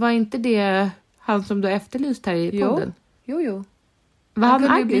 Men var inte det han som du efterlyst här i podden? Jo. Var han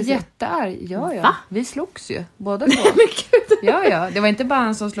kunde bli aggressiv? jättearg. Ja. Va? Vi slogs ju, båda två. Ja. Det var inte bara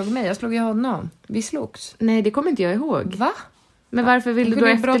han som slog mig. Jag slog ju honom. Vi slogs. Nej, det kommer inte jag ihåg. Va? Men varför vill du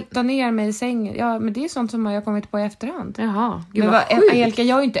då brotta ner mig i sängen? Ja, men det är sånt som jag har kommit på i efterhand. Jaha, gud vad sjukt. Angelica,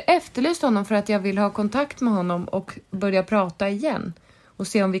 jag har ju inte efterlyst honom för att jag vill ha kontakt med honom och börja prata igen. Och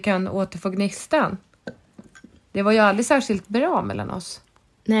se om vi kan återfå gnistan. Det var ju aldrig särskilt bra mellan oss.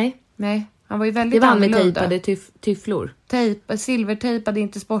 Nej. Han var ju väldigt annorlunda. Det var med tejpade tyfflor. Silvertejpade,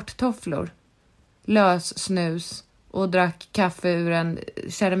 inte sporttofflor. Lös snus. och drack kaffe ur en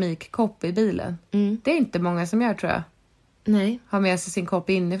keramikkopp i bilen. Det är inte många som gör, tror jag. Nej. Har med sig sin kopp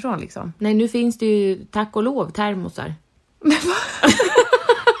inifrån liksom. Nej, nu finns det ju tack och lov termosar. Men vad?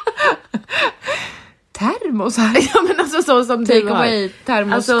 Termosar? Ja, men alltså så som du har.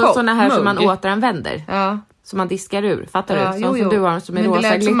 Termoskopp. Alltså såna här som man återanvänder. Ja. Som man diskar ur, fattar du? Jo. Som du har som är men rosa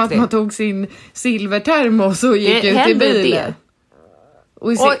det lät som att man tog sin silvertermos och gick ut i bilen. Det.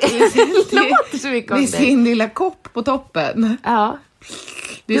 Och med sin lilla kopp på toppen. Ja.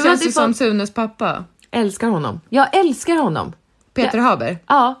 Det känns ju som Sunes pappa. Älskar honom. Jag älskar honom. Peter Haber?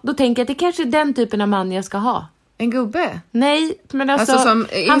 Ja, då tänker jag att det kanske är den typen av man jag ska ha. En gubbe? Nej, men alltså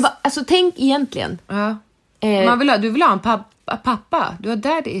alltså tänk egentligen. Ja. Du vill ha en pappa. Du har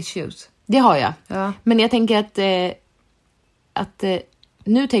daddy issues. Det har jag. Ja. Men jag tänker att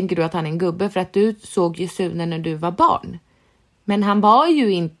nu tänker du att han är en gubbe för att du såg ju Sune när du var barn. Men han var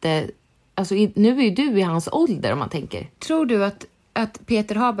ju inte, alltså nu är ju du i hans ålder om man tänker. Tror du att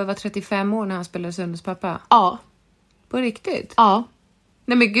Peter Haber var 35 år när han spelade Sunes pappa? Ja. På riktigt? Ja.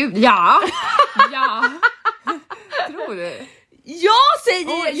 Nej men gud, ja! Ja! Tror du?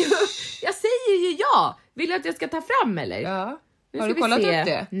 Jag säger ju ja! Vill du att jag ska ta fram eller? Ja. Har du kollat upp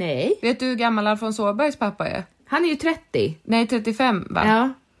det? Nej. Vet du hur gammal Alfons Åbergs pappa är? Han är ju 30. Nej, 35 va? Ja.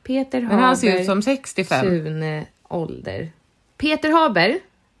 Peter Haber. Men han ser ut som 65. Sune ålder. Peter Haber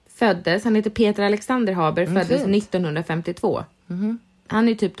föddes, han heter Peter Alexander Haber, föddes 1952. Han är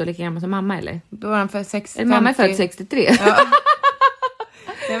ju typ då lika gammal som mamma, eller? Då är han för 60. Mamma är född 63. Ja.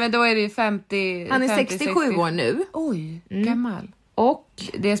 Nej, men då är det ju 50. Han är 50, 67 60. år nu. Oj, gammal. Och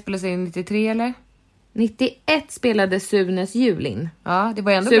det spelades in 93 eller? 91 spelade Sunes jul in. Ja, det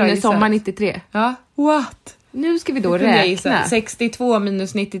var ändå bra Sune gissat. sommar 93. Ja, what? Nu ska vi då räkna. 62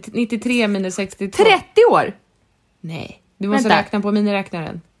 minus 90, 93 minus 62. 30 år! Nej, du måste räkna på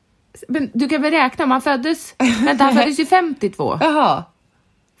miniräknaren. Men du kan väl räkna om han föddes... Vänta, han föddes ju 52. Jaha.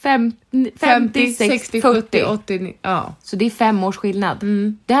 50, 60, 40. 80, ja. Så det är 5 års skillnad.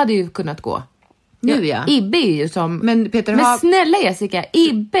 Det hade ju kunnat gå. Nu ja. Ibbe är ju som... Men snälla Jessica,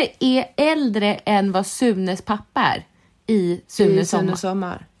 Ibbe är äldre än vad Sunes pappa är i Sunes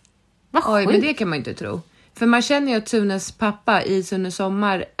sommar. Vad sjukt. Oj, men det kan man inte tro. För man känner ju att Sunes pappa i Sunes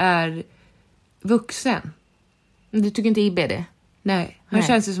sommar är vuxen. Du tycker inte Ibbe är det? Nej, han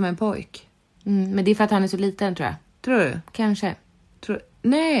känns ju som en pojk. Men det är för att han är så liten, tror jag. Tror du? Kanske.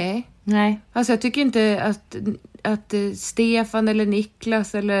 Nej. Alltså jag tycker inte att Stefan eller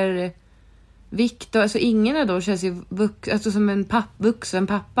Niklas eller Viktor, alltså ingen av dem känns ju alltså som en vuxen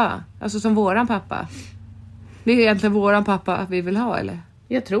pappa. Alltså som våran pappa. Det är egentligen våran pappa vi vill ha, eller?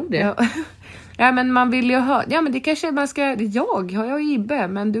 Jag tror det. Ja. Ja, men man vill ju ha... Ja, men det kanske man ska... Jag har ju Ibbe,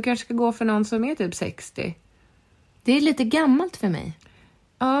 men du kanske ska gå för någon som är typ 60. Det är lite gammalt för mig.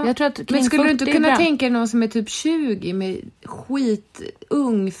 Ja, jag tror att men skulle du inte kunna tänka dig någon som är typ 20 med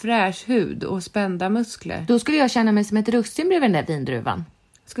ung, fräsch hud och spända muskler? Då skulle jag känna mig som ett russin bredvid den där vindruvan.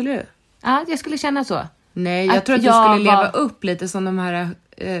 Skulle du? Ja, jag skulle känna så. Nej, jag tror att du skulle leva upp lite som de här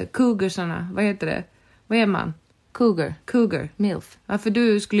cougarsarna. Vad heter det? Vad är man? Cougar. Milf. Ja, för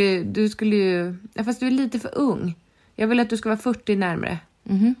du skulle ju... Ja, fast du är lite för ung. Jag vill att du ska vara 40 närmare.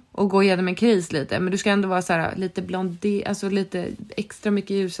 Och gå igenom en kris lite. Men du ska ändå vara så här lite blond, alltså lite extra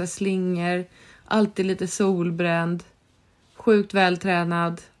mycket ljusa slingor. Alltid lite solbränd. Sjukt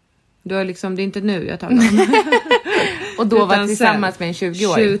vältränad. Du har liksom, det är inte nu jag talar om. Och då var tillsammans med en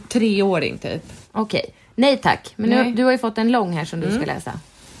 20-åring. 23-åring typ. Okej. Nej tack. Men nu, du har ju fått en lång här som du ska läsa.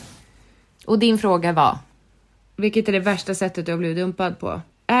 Och din fråga var? Vilket är det värsta sättet du har blivit dumpad på?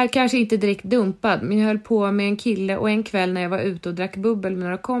 Är kanske inte direkt dumpad, men jag höll på med en kille och en kväll när jag var ute och drack bubbel med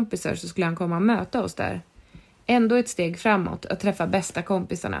några kompisar så skulle han komma och möta oss där. Ändå ett steg framåt att träffa bästa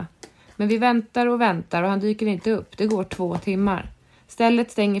kompisarna. Men vi väntar och han dyker inte upp. Det går 2 timmar.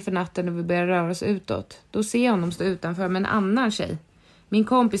 Stället stänger för natten och vi börjar röra oss utåt. Då ser jag honom stå utanför med en annan tjej. Min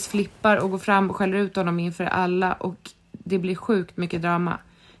kompis flippar och går fram och skäller ut honom inför alla och det blir sjukt mycket drama.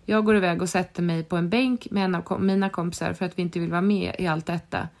 Jag går iväg och sätter mig på en bänk med en av mina kompisar för att vi inte vill vara med i allt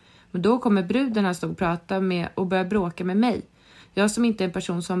detta. Men då kommer bruden han stod och pratade med och börjar bråka med mig. Jag som inte är en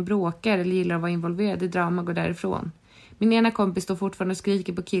person som bråkar eller gillar att vara involverad i drama går därifrån. Min ena kompis står fortfarande och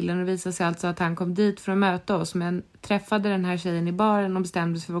skriker på killen och visar sig alltså att han kom dit för att möta oss men träffade den här tjejen i baren och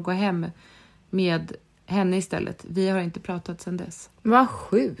bestämde sig för att gå hem med henne istället. Vi har inte pratat sedan dess. Vad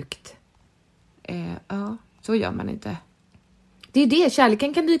sjukt. Ja, så gör man inte. Det är det,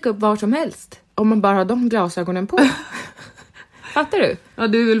 kärleken kan dyka upp var som helst. Om man bara har de glasögonen på. Fattar du? Ja,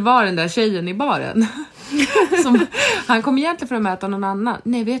 du vill vara den där tjejen i baren. Han kom egentligen för att möta någon annan.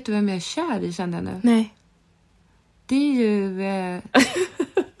 Nej, vet du vem jag är kär i, kände jag nu? Nej. Det är ju...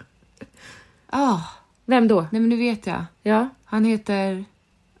 Vem då? Nej, men nu vet jag. Ja. Han heter...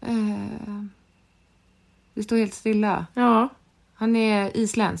 det står helt stilla. Ja. Han är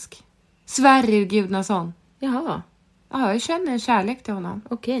isländsk. Sverrir Gudnason. Jaha. Ja, jag känner en kärlek till honom.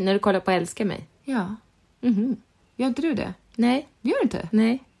 Okej, när du kollar på Älska mig. Ja. Mhm. Gör inte du det? Nej. Gör du inte?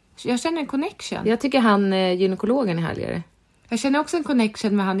 Nej. Jag känner en connection. Jag tycker han gynekologen är härligare. Jag känner också en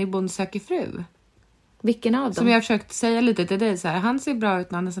connection med han i Bonde söker fru. Vilken av dem? Som jag har försökt säga lite till dig så här. Han ser bra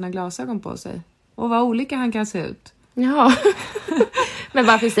ut när han har sina glasögon på sig. Och vad olika han kan se ut. Ja. Men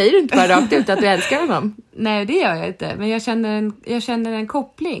varför säger du inte bara rakt ut att du älskar honom? Nej, det gör jag inte. Men jag känner en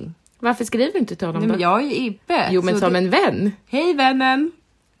koppling. Varför skriver du inte till honom? Nej, då? men jag är ju Ibbe. Jo, men som en vän. Hej vännen.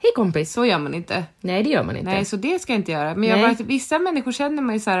 Hej kompis. Så gör man inte. Nej, det gör man inte. Nej, så det ska jag inte göra. Men Nej. jag bara, vissa människor känner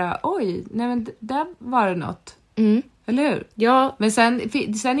man ju så här, oj, nej men där var det något. Mm. Eller hur? Ja. Men sen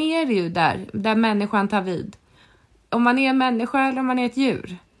är det ju där människan tar vid. Om man är en människa eller om man är ett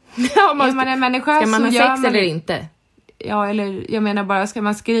djur. Ja, Om man är en människa ska man så ha gör sex man eller inte? Ja, eller jag menar bara, ska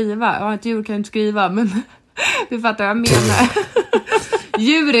man skriva? Ja, ett djur kan inte skriva, men du fattar vad jag menar.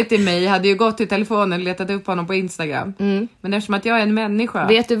 Djuret i mig hade ju gått till telefonen och letat upp honom på Instagram. Men eftersom att jag är en människa.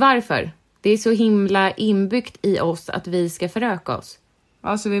 Vet du varför? Det är så himla inbyggt i oss att vi ska föröka oss.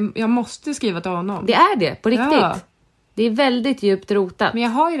 Alltså, jag måste skriva till honom. Det är det, på riktigt. Ja. Det är väldigt djupt rotat. Men jag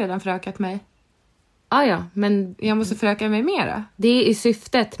har ju redan förökat mig. Ja, men Jag måste föröka mig mera. det är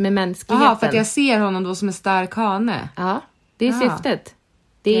syftet med mänskligheten. Jaha, för att jag ser honom då som en stark hane. Ja, det är Ja. syftet.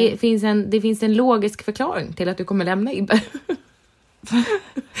 Det finns en logisk förklaring till att du kommer lämna Ibbe.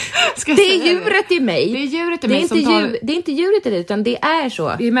 Ska jag Det är säga djuret i mig. Det är djuret i Det är mig inte som tar... det är inte djuret i dig, utan det är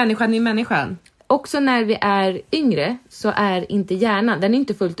så. Det är människan i människan. Också när vi är yngre så är inte hjärnan, den är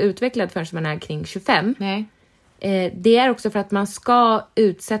inte fullt utvecklad förrän man är kring 25. Nej. Det är också för att man ska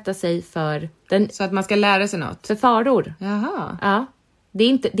utsätta sig för Så att man ska lära sig något. för faror. Jaha. Ja. Det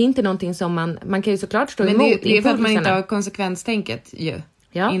är inte någonting som man kan ju såklart stå Men emot det är för att man inte impulserna. har konsekvenstänket ju.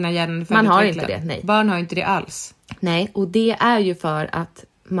 Ja. Innan hjärnan är Man har färdigutvecklad. inte det, nej. Barn har inte det alls. Nej, och det är ju för att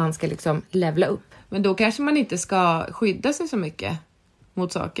man ska liksom levla upp. Men då kanske man inte ska skydda sig så mycket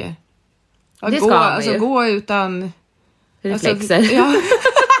mot saker. Att Det ska man alltså ju. gå utan... Reflexer. Alltså, ja.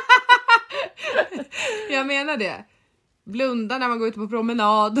 Jag menar det. Blunda när man går ut på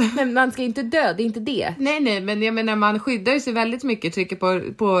promenad. Men man ska inte dö, det är inte det. Nej, men jag menar man skyddar sig väldigt mycket. Trycker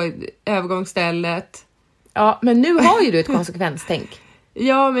på övergångsstället. Ja, men nu har ju du ett konsekvenstänk.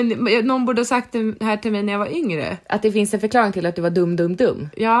 Ja, men någon borde ha sagt det här till mig när jag var yngre. Att det finns en förklaring till att du var dum.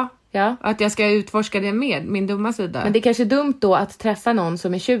 Ja, Ja. att jag ska utforska det med min dumma sida. Men det är kanske dumt då att träffa någon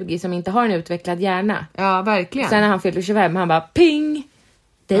som är 20 som inte har en utvecklad hjärna. Ja, verkligen. Sen när han fyller 25, han bara ping!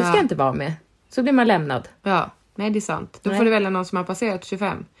 Det ska Ja. jag inte vara med. Så blir man lämnad. Ja, nej det är sant. Då Nej. får du välja någon som har passerat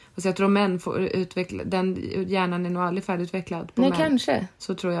 25. Och så jag tror män får utveckla, den hjärnan är nog aldrig färdigutvecklad på Nej, män. kanske.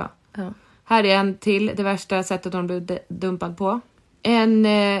 Så tror jag. Ja. Här är en till, det värsta sättet hon blev dumpad på.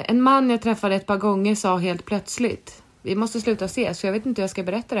 En man jag träffade ett par gånger sa helt plötsligt: vi måste sluta ses, för jag vet inte hur jag ska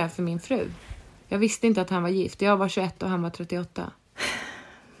berätta det här för min fru. Jag visste inte att han var gift. Jag var 21 och han var 38.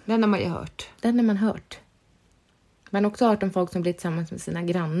 Den har man ju hört. Den har man hört. Man har också hört om folk som blir tillsammans med sina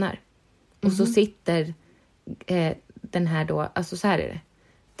grannar. Och så sitter den här då, alltså så här är det.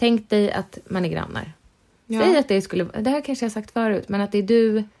 Tänk dig att man är grannar. Ja. Säg att det här kanske jag sagt förut, men att det är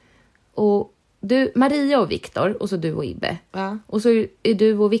du, Maria och Viktor, och så du och Ibbe. Ja. Och så är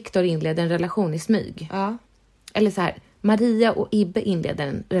du och Viktor inleder en relation i smyg. Ja. Eller så här, Maria och Ibbe inleder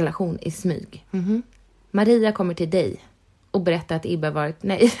en relation i smyg. Maria kommer till dig och berättar att Ibbe har varit,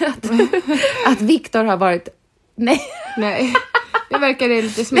 nej, att Viktor har varit, nej. Nej, det verkar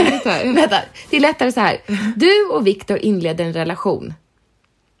lite smidigt här. Vänta, det är lättare så här. Du och Viktor inleder en relation.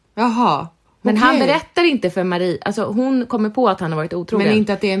 Jaha. Men okej. han berättar inte för Marie. Alltså hon kommer på att han har varit otrogen. Men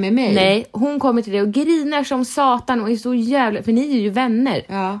inte att det är med mig. Nej, hon kommer till det och grinar som satan och är så jävla... För ni är ju vänner.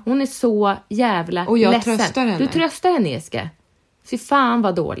 Ja. Hon är så jävla Och jag ledsen. tröstar henne. Du tröstar henne, Jessica. Fy fan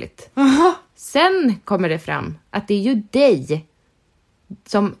vad dåligt. Sen kommer det fram att det är ju dig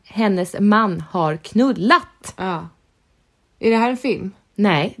som hennes man har knullat. Ja. Är det här en film?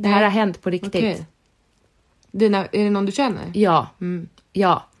 Nej, det här Nej. har hänt på riktigt. Okej. Är det någon du känner? Ja,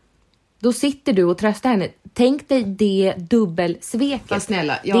 ja. Då sitter du och tröstar henne. Tänk dig det dubbelsveket. Fast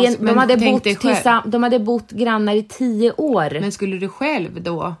snälla, de hade bott grannar i 10 år. Men skulle du själv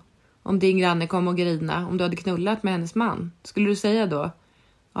då, om din granne kom och grina, om du hade knullat med hennes man, skulle du säga då: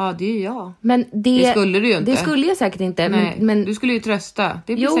 ja, det är ju jag? Men Det skulle du ju inte. Det skulle jag säkert inte. Nej, Men du skulle ju trösta.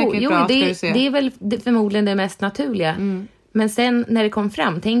 Det blir säkert bra, ska du se. det är väl förmodligen det mest naturliga. Men sen när det kom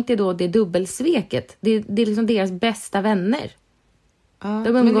fram, tänk dig då det dubbelsveket. Det är liksom deras bästa vänner. Ja.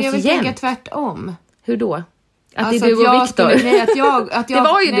 De Men umgås jag vill jämt. tänka tvärtom. Hur då? Att Alltså det är du och Viktor? Nej, att jag Det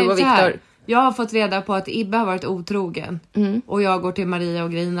var ju nej, du och så här. Viktor. Jag har fått reda på att Ibbe har varit otrogen. Och jag går till Maria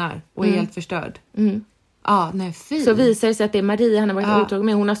och grinar. Och är helt förstörd. Nej, fy. Så visar det sig att det är Maria han har varit otrogen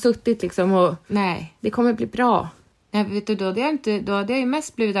med. Hon har suttit liksom och... Nej. Det kommer bli bra. Nej, vet du, då hade jag ju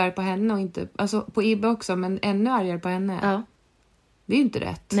mest blivit arg på henne och inte... Alltså på Ibbe också, men ännu argare på henne. Ja. Det är ju inte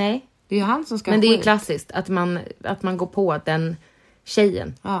rätt. Nej. Det är ju han som ska... Men det är klassiskt att man går på den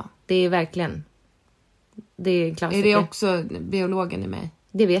tjejen. Ja. Det är verkligen... Det är en klassiker. Är det också biologen i mig?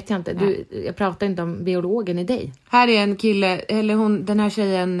 Det vet jag inte. Jag pratar inte om biologen i dig. Här är en kille, eller den här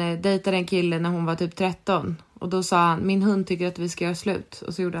tjejen dejtade en kille när hon var typ 13. Och då sa han, min hund tycker att vi ska göra slut.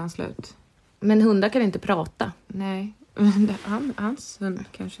 Och så gjorde han slut. Men hundar kan inte prata. Nej, hans hund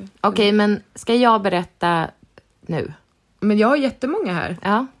kanske. Okej, men ska jag berätta nu? Men jag har jättemånga här.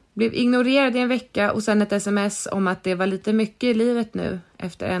 Ja. Blev ignorerad i en vecka och sen ett sms om att det var lite mycket i livet nu.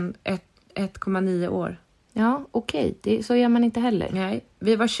 Efter 1,9 år. Ja, okej. Så gör man inte heller. Nej,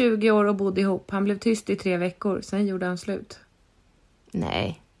 vi var 20 år och bodde ihop. Han blev tyst i 3 veckor. Sen gjorde han slut.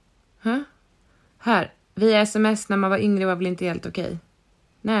 Nej. Här, via sms när man var yngre var väl inte helt okej.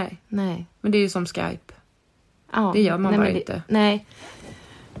 Nej. Men det är ju som Skype. Ja, det gör man bara inte. Nej.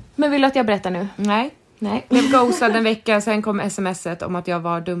 Men vill du att jag berättar nu? Nej. Blev ghostad en vecka, sen kom smset om att jag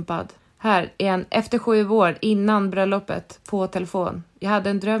var dumpad. Här är efter 7 år, innan bröllopet, på telefon. Jag hade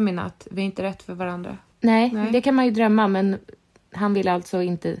en dröm i natt. Vi är inte rätt för varandra. Nej, det kan man ju drömma, men han vill alltså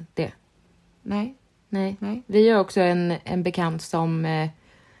inte det. Nej. Vi har också en bekant som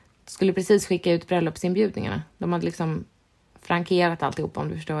skulle precis skicka ut bröllopsinbjudningarna. De hade liksom frankerat alltihop, om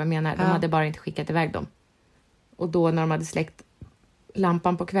du förstår vad jag menar. De hade bara inte skickat iväg dem. Och då när de hade släckt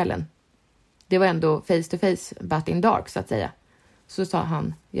lampan på kvällen, det var ändå face to face but in dark så att säga. Så sa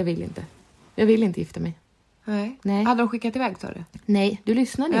han, jag vill inte gifta mig. Nej. Hade de skickat iväg, sa du? Nej, du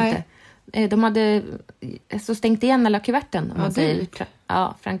lyssnade inte. De hade så stängt igen alla kuverten. Om man säger.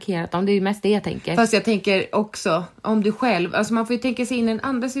 Ja, frankerat dem. Det är ju mest det jag tänker. Fast jag tänker också, om du själv, alltså man får ju tänka sig in i en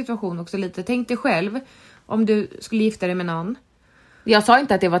andra situation också lite. Tänk dig själv, om du skulle gifta dig med någon. Jag sa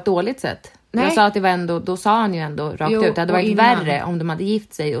inte att det var ett dåligt sätt. Nej. Jag sa att det var ändå, då sa han ju ändå rakt ut. Det hade varit värre om de hade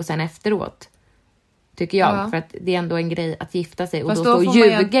gift sig och sen efteråt. Tycker jag. Ja. För att det är ändå en grej att gifta sig. Och då står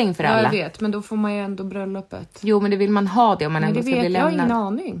ljuga inför alla. Jag vet, men då får man ju ändå bröllopet. Jo, men det vill man ha det om man ändå ska bli lämnad. Jag har ingen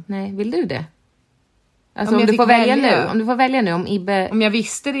aning. Nej, vill du det? Alltså om du får välja nu. Om du får välja nu, om Ibbe... Om jag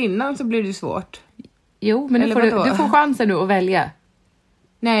visste det innan så blir det svårt. Jo, men du får chansen nu att välja.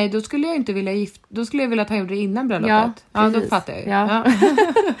 Nej, då skulle jag inte vilja Då skulle jag vilja att han gjorde det innan bröllopet. Ja, då fattar jag. Ja.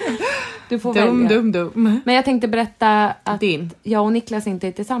 Du får välja. Dum. Men jag tänkte berätta att jag och Niklas inte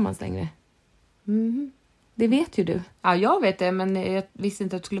är tillsammans längre. Det vet ju du. Ja, jag vet det, men jag visste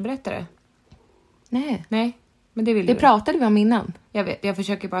inte att du skulle berätta det. Nej, men det vill du. Det pratade vi om innan. Jag vet, jag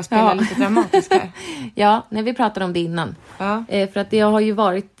försöker bara spela lite dramatiskt här. Ja, nej, vi pratade om det innan. Ja. För att jag har ju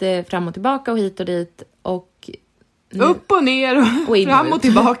varit fram och tillbaka och hit och dit. Och nu... Upp och ner och fram och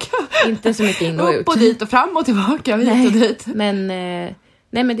tillbaka. Inte så mycket in och ut. Upp och dit och fram och tillbaka, hit och dit. Men,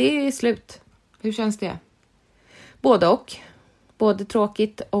 men det är slut. Hur känns det? Både och. Både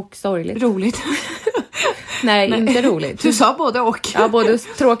tråkigt och sorgligt. Roligt. Nej, inte roligt. Du sa både och. Ja, både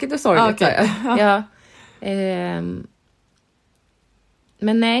tråkigt och sorgligt. Okay. Ja.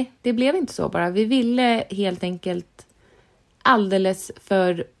 Men nej, det blev inte så bara. Vi ville helt enkelt alldeles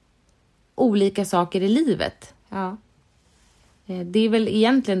för olika saker i livet. Ja. Det är väl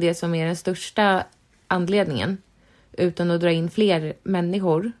egentligen det som är den största anledningen. Utan att dra in fler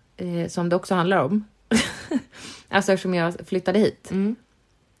människor, som det också handlar om. Alltså eftersom jag flyttade hit.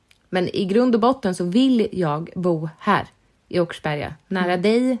 Men i grund och botten så vill jag bo här i Åkersberga. Nära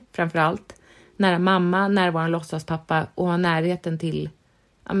dig framförallt. Nära mamma, nära vår låtsaspappa. Och ha närheten till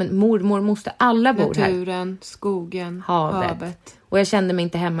mormor, moster. Alla bor här. Naturen, skogen, havet. Och jag kände mig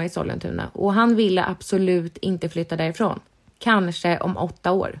inte hemma i Sollentuna. Och han ville absolut inte flytta därifrån. Kanske om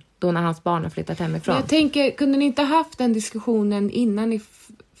 8 år. Då när hans barn har flyttat hemifrån. Jag tänker, kunde ni inte haft den diskussionen innan ni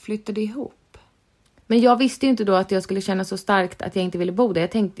flyttade ihop? Men jag visste ju inte då att jag skulle känna så starkt att jag inte ville bo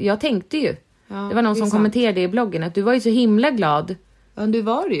där. Jag tänkte ju. Ja, det var någon som kommenterade i bloggen att du var ju så himla glad. Ja, du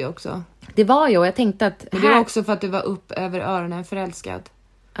var det ju också. Det var jag och jag tänkte att... Men det var också för att du var upp över öronen förälskad.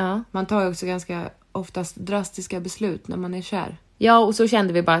 Ja. Man tar ju också ganska oftast drastiska beslut när man är kär. Ja, och så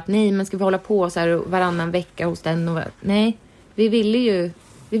kände vi bara att nej, men ska vi hålla på så här varannan vecka hos den? Och... Nej, vi ville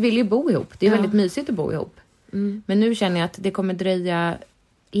ju bo ihop. Det är väldigt mysigt att bo ihop. Men nu känner jag att det kommer dröja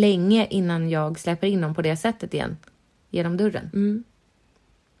länge innan jag släpper in dem på det sättet igen. Genom dörren.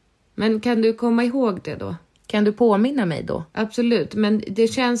 Men kan du komma ihåg det då? Kan du påminna mig då? Absolut, men det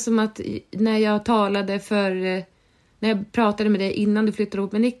känns som att när jag pratade med dig innan du flyttade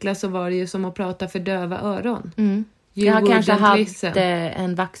ihop med Niklas så var det ju som att prata för döva öron. Jag har kanske haft listen.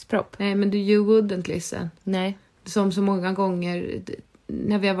 en vaxpropp. Nej, men you wouldn't listen. Nej. Som så många gånger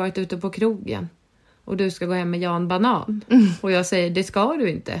när vi har varit ute på krogen. Och du ska gå hem med Jan Banan. Och jag säger, det ska du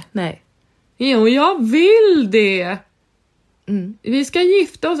inte. Nej. Jo, jag vill det. Vi ska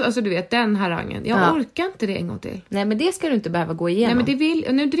gifta oss. Alltså du vet, den harangen. Jag orkar inte det en gång till. Nej, men det ska du inte behöva gå igenom. Nej, men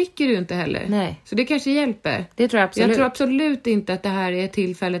och nu dricker du inte heller. Nej. Så det kanske hjälper. Det tror jag absolut. Jag tror absolut inte att det här är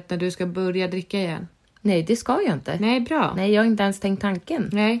tillfället när du ska börja dricka igen. Nej, det ska jag inte. Nej, bra. Nej, jag har inte ens tänkt tanken.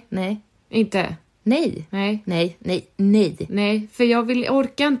 Nej. Nej. Inte? Nej. Nej. Nej, nej, nej. Nej, för jag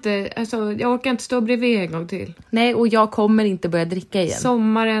orkar inte stå bredvid en gång till. Nej, och jag kommer inte börja dricka igen.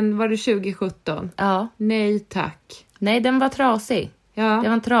 Sommaren, var det 2017? Ja. Nej, tack. Nej, den var trasig. Ja. Det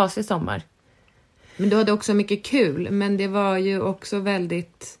var en trasig sommar. Men du hade också mycket kul, men det var ju också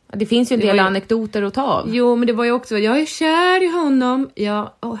väldigt... Det finns ju en del anekdoter att ta av. Jo, men det var ju också, jag är kär i honom.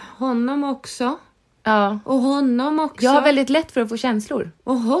 Ja, och honom också. Ja. Och honom också. Jag har väldigt lätt för att få känslor.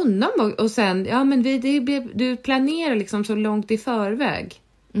 Och honom och sen, ja men du planerar liksom så långt i förväg.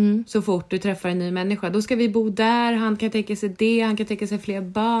 Så fort du träffar en ny människa. Då ska vi bo där, han kan tänka sig det, han kan tänka sig fler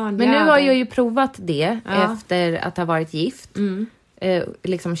barn. Men nu har jag ju provat det efter att ha varit gift.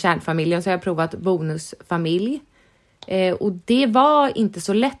 Liksom kärnfamiljen, så har jag provat bonusfamilj. Och det var inte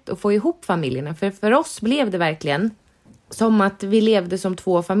så lätt att få ihop familjerna. För oss blev det verkligen som att vi levde som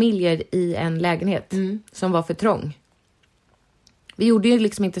två familjer i en lägenhet som var för trång. Vi gjorde ju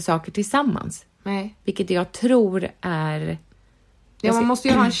liksom inte saker tillsammans. Nej. Vilket jag tror är... Ja, man måste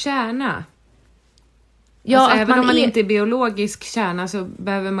ju ha en kärna. Ja, alltså, att även om man är... inte är biologisk kärna så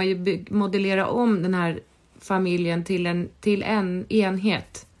behöver man ju modellera om den här familjen till en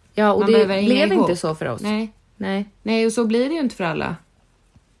enhet. Ja, och man det blev inte så för oss. Nej, och så blir det ju inte för alla.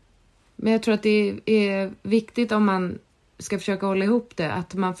 Men jag tror att det är viktigt om man ska försöka hålla ihop det,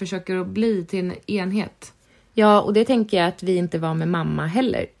 att man försöker att bli till en enhet. Ja, och det tänker jag att vi inte var med mamma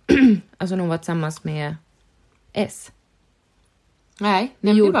heller. Alltså hon var tillsammans med S. Nej,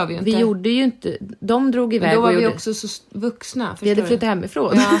 det var vi ju inte. Vi gjorde ju inte... De drog iväg. Men då var vi gjorde... också så vuxna. Vi hade flyttat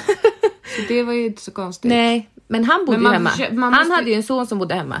hemifrån. Ja, så det var ju inte så konstigt. Nej, men han bodde ju hemma. Han hade ju en son som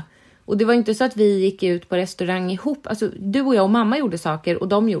bodde hemma. Och det var inte så att vi gick ut på restaurang ihop. Alltså, du och jag och mamma gjorde saker och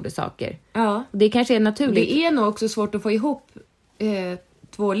de gjorde saker. Ja. Det kanske är naturligt. Det är nog också svårt att få ihop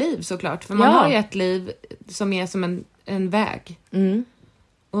två liv såklart. För man har ju ett liv som är som en väg.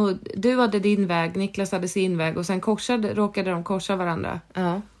 Och du hade din väg, Niklas hade sin väg. Och sen råkade de korsa varandra.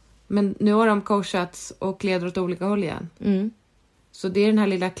 Ja. Men nu har de korsats och leder åt olika håll igen. Så det är den här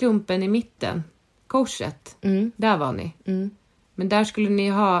lilla klumpen i mitten. Korset. Där var ni. Men där skulle ni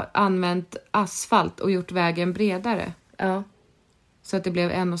ha använt asfalt och gjort vägen bredare. Ja. Så att det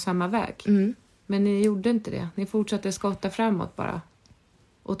blev en och samma väg. Men ni gjorde inte det. Ni fortsatte skotta framåt bara.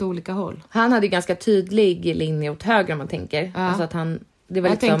 Åt olika håll. Han hade ju ganska tydlig linje åt höger om man tänker. Ja. Alltså att han... Det var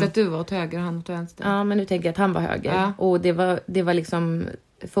jag liksom... tänkte att du var åt höger och han åt vänster. Ja, men nu tänker jag att han var höger. Ja. Och det var liksom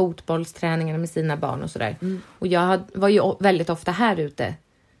fotbollsträningarna med sina barn och sådär. Och jag var ju väldigt ofta här ute.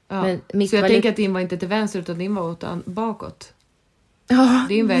 Ja. Men så jag tänker att din var inte till vänster utan din var åt bakåt. Ja,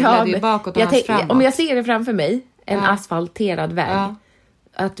 din väg ledde ju bakåt och hans framåt. Om jag ser det framför mig, en asfalterad väg. Ja.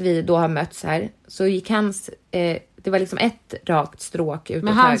 Att vi då har mötts här. Så gick hans... det var liksom ett rakt stråk ut.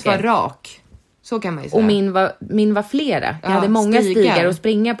 Men hans var rak. Så kan man ju säga. Och min var flera. Jag hade många stigar att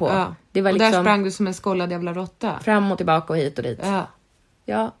springa på. Ja. Det var och liksom, där sprang du som en skållad jävla råtta. Fram och tillbaka och hit och dit.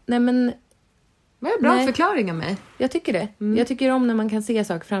 Ja, nej men... Det var en bra förklaring av mig. Jag tycker det. Jag tycker om när man kan se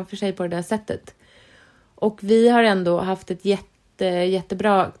saker framför sig på det där sättet. Och vi har ändå haft ett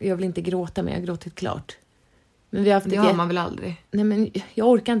jättebra... Jag vill inte gråta, men jag har gråtit klart. Men vi har haft det har man väl aldrig. Nej, men jag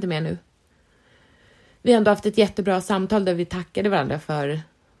orkar inte mer nu. Vi har ändå haft ett jättebra samtal där vi tackade varandra för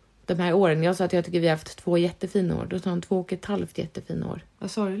de här åren. Jag sa att jag tycker vi har haft 2 jättefina år. Då sa han 2,5 jättefina år.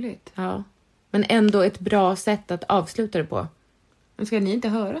 Vad sorgligt. Ja. Men ändå ett bra sätt att avsluta det på. Men ska ni inte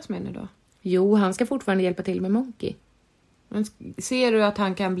höras med nu då? Jo, han ska fortfarande hjälpa till med Monkey. Men ser du att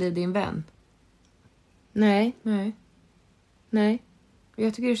han kan bli din vän? Nej.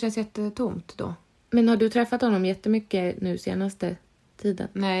 Jag tycker det känns jättetomt då. Men har du träffat honom jättemycket nu senaste tiden?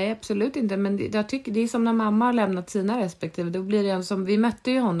 Nej, absolut inte. Men jag tycker det är som när mamma har lämnat sina respektive. Då blir det en som... Vi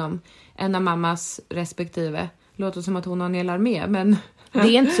mötte ju honom, en av mammas respektive. Låter som att hon har en hel armé, men... Det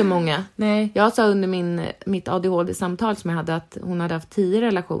är inte så många. Nej. Jag sa under mitt ADHD-samtal som jag hade att hon hade haft 10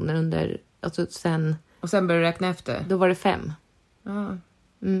 relationer under... Alltså sen... Och sen började du räkna efter? Då var det 5. Ja.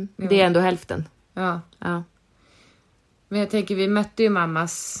 Det är ändå hälften. Ja. Men jag tänker, vi mötte ju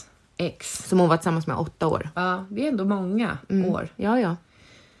mammas ex. Som hon var tillsammans med 8 år. Ja, det är ändå många år. Ja.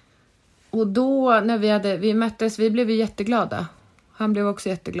 Och då när vi möttes, vi blev ju jätteglada. Han blev också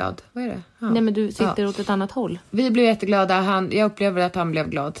jätteglad. Vad är det? Ja. Nej, men du sitter åt ett annat håll. Vi blev jätteglada. Jag upplever att han blev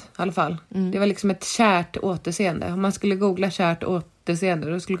glad. I alla fall. Det var liksom ett kärt återseende. Om man skulle googla kärt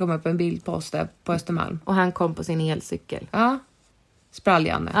återseende, då skulle komma upp en bild på oss där på Östermalm. Och han kom på sin elcykel. Ja.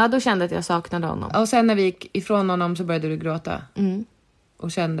 Spralljanne. Ja, då kände jag att jag saknade honom. Och sen när vi gick ifrån honom så började du gråta.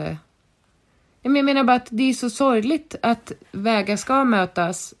 Och kände... Jag menar bara att det är så sorgligt att vägar ska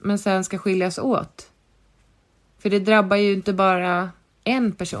mötas men sen ska skiljas åt. För det drabbar ju inte bara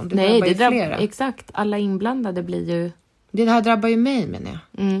en person. Det drabbar ju flera. Exakt. Alla inblandade blir ju... Det här drabbar ju mig, menar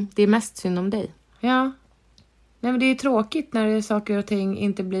jag. Det är mest synd om dig. Ja. Nej, men det är tråkigt när det saker och ting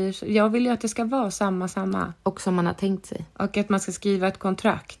inte blir så. Jag vill ju att det ska vara samma. Och som man har tänkt sig. Och att man ska skriva ett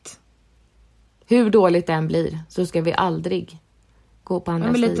kontrakt. Hur dåligt det än blir så ska vi aldrig gå på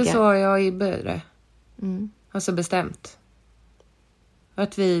andra stigar. Men lite så har jag i början. Alltså bestämt.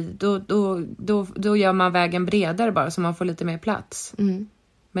 Att vi, då gör man vägen bredare bara så man får lite mer plats.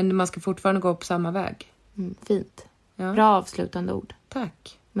 Men man ska fortfarande gå på samma väg. Fint. Ja. Bra avslutande ord.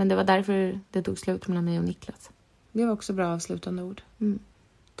 Tack. Men det var därför det tog slut mellan mig och Niklas. Det var också bra avslutande ord.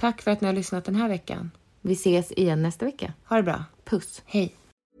 Tack för att ni har lyssnat den här veckan. Vi ses igen nästa vecka. Ha det bra. Puss. Hej.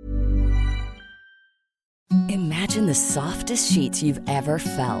 Imagine the softest sheets you've ever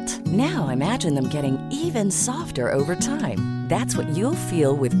felt. Now imagine them getting even softer over time. That's what you'll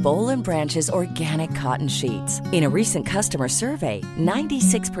feel with Boll & Branch's organic cotton sheets. In a recent customer survey,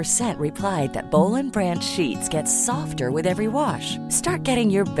 96% replied that Boll & Branch sheets get softer with every wash. Start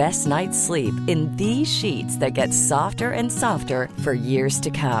getting your best night's sleep in these sheets that get softer and softer for years to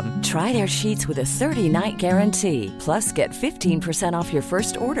come. Try their sheets with a 30-night guarantee. Plus, get 15% off your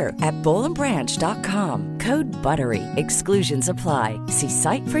first order at bollandbranch.com. Code BUTTERY. Exclusions apply. See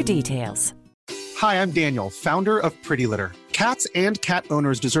site for details. Hi, I'm Daniel, founder of Pretty Litter. Cats and cat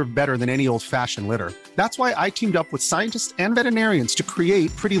owners deserve better than any old-fashioned litter. That's why I teamed up with scientists and veterinarians to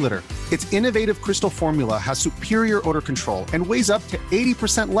create Pretty Litter. Its innovative crystal formula has superior odor control and weighs up to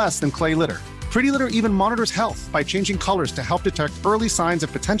 80% less than clay litter. Pretty Litter even monitors health by changing colors to help detect early signs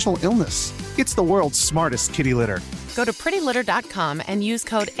of potential illness. It's the world's smartest kitty litter. Go to prettylitter.com and use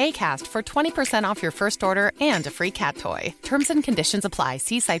code ACAST for 20% off your first order and a free cat toy. Terms and conditions apply.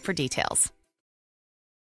 See site for details.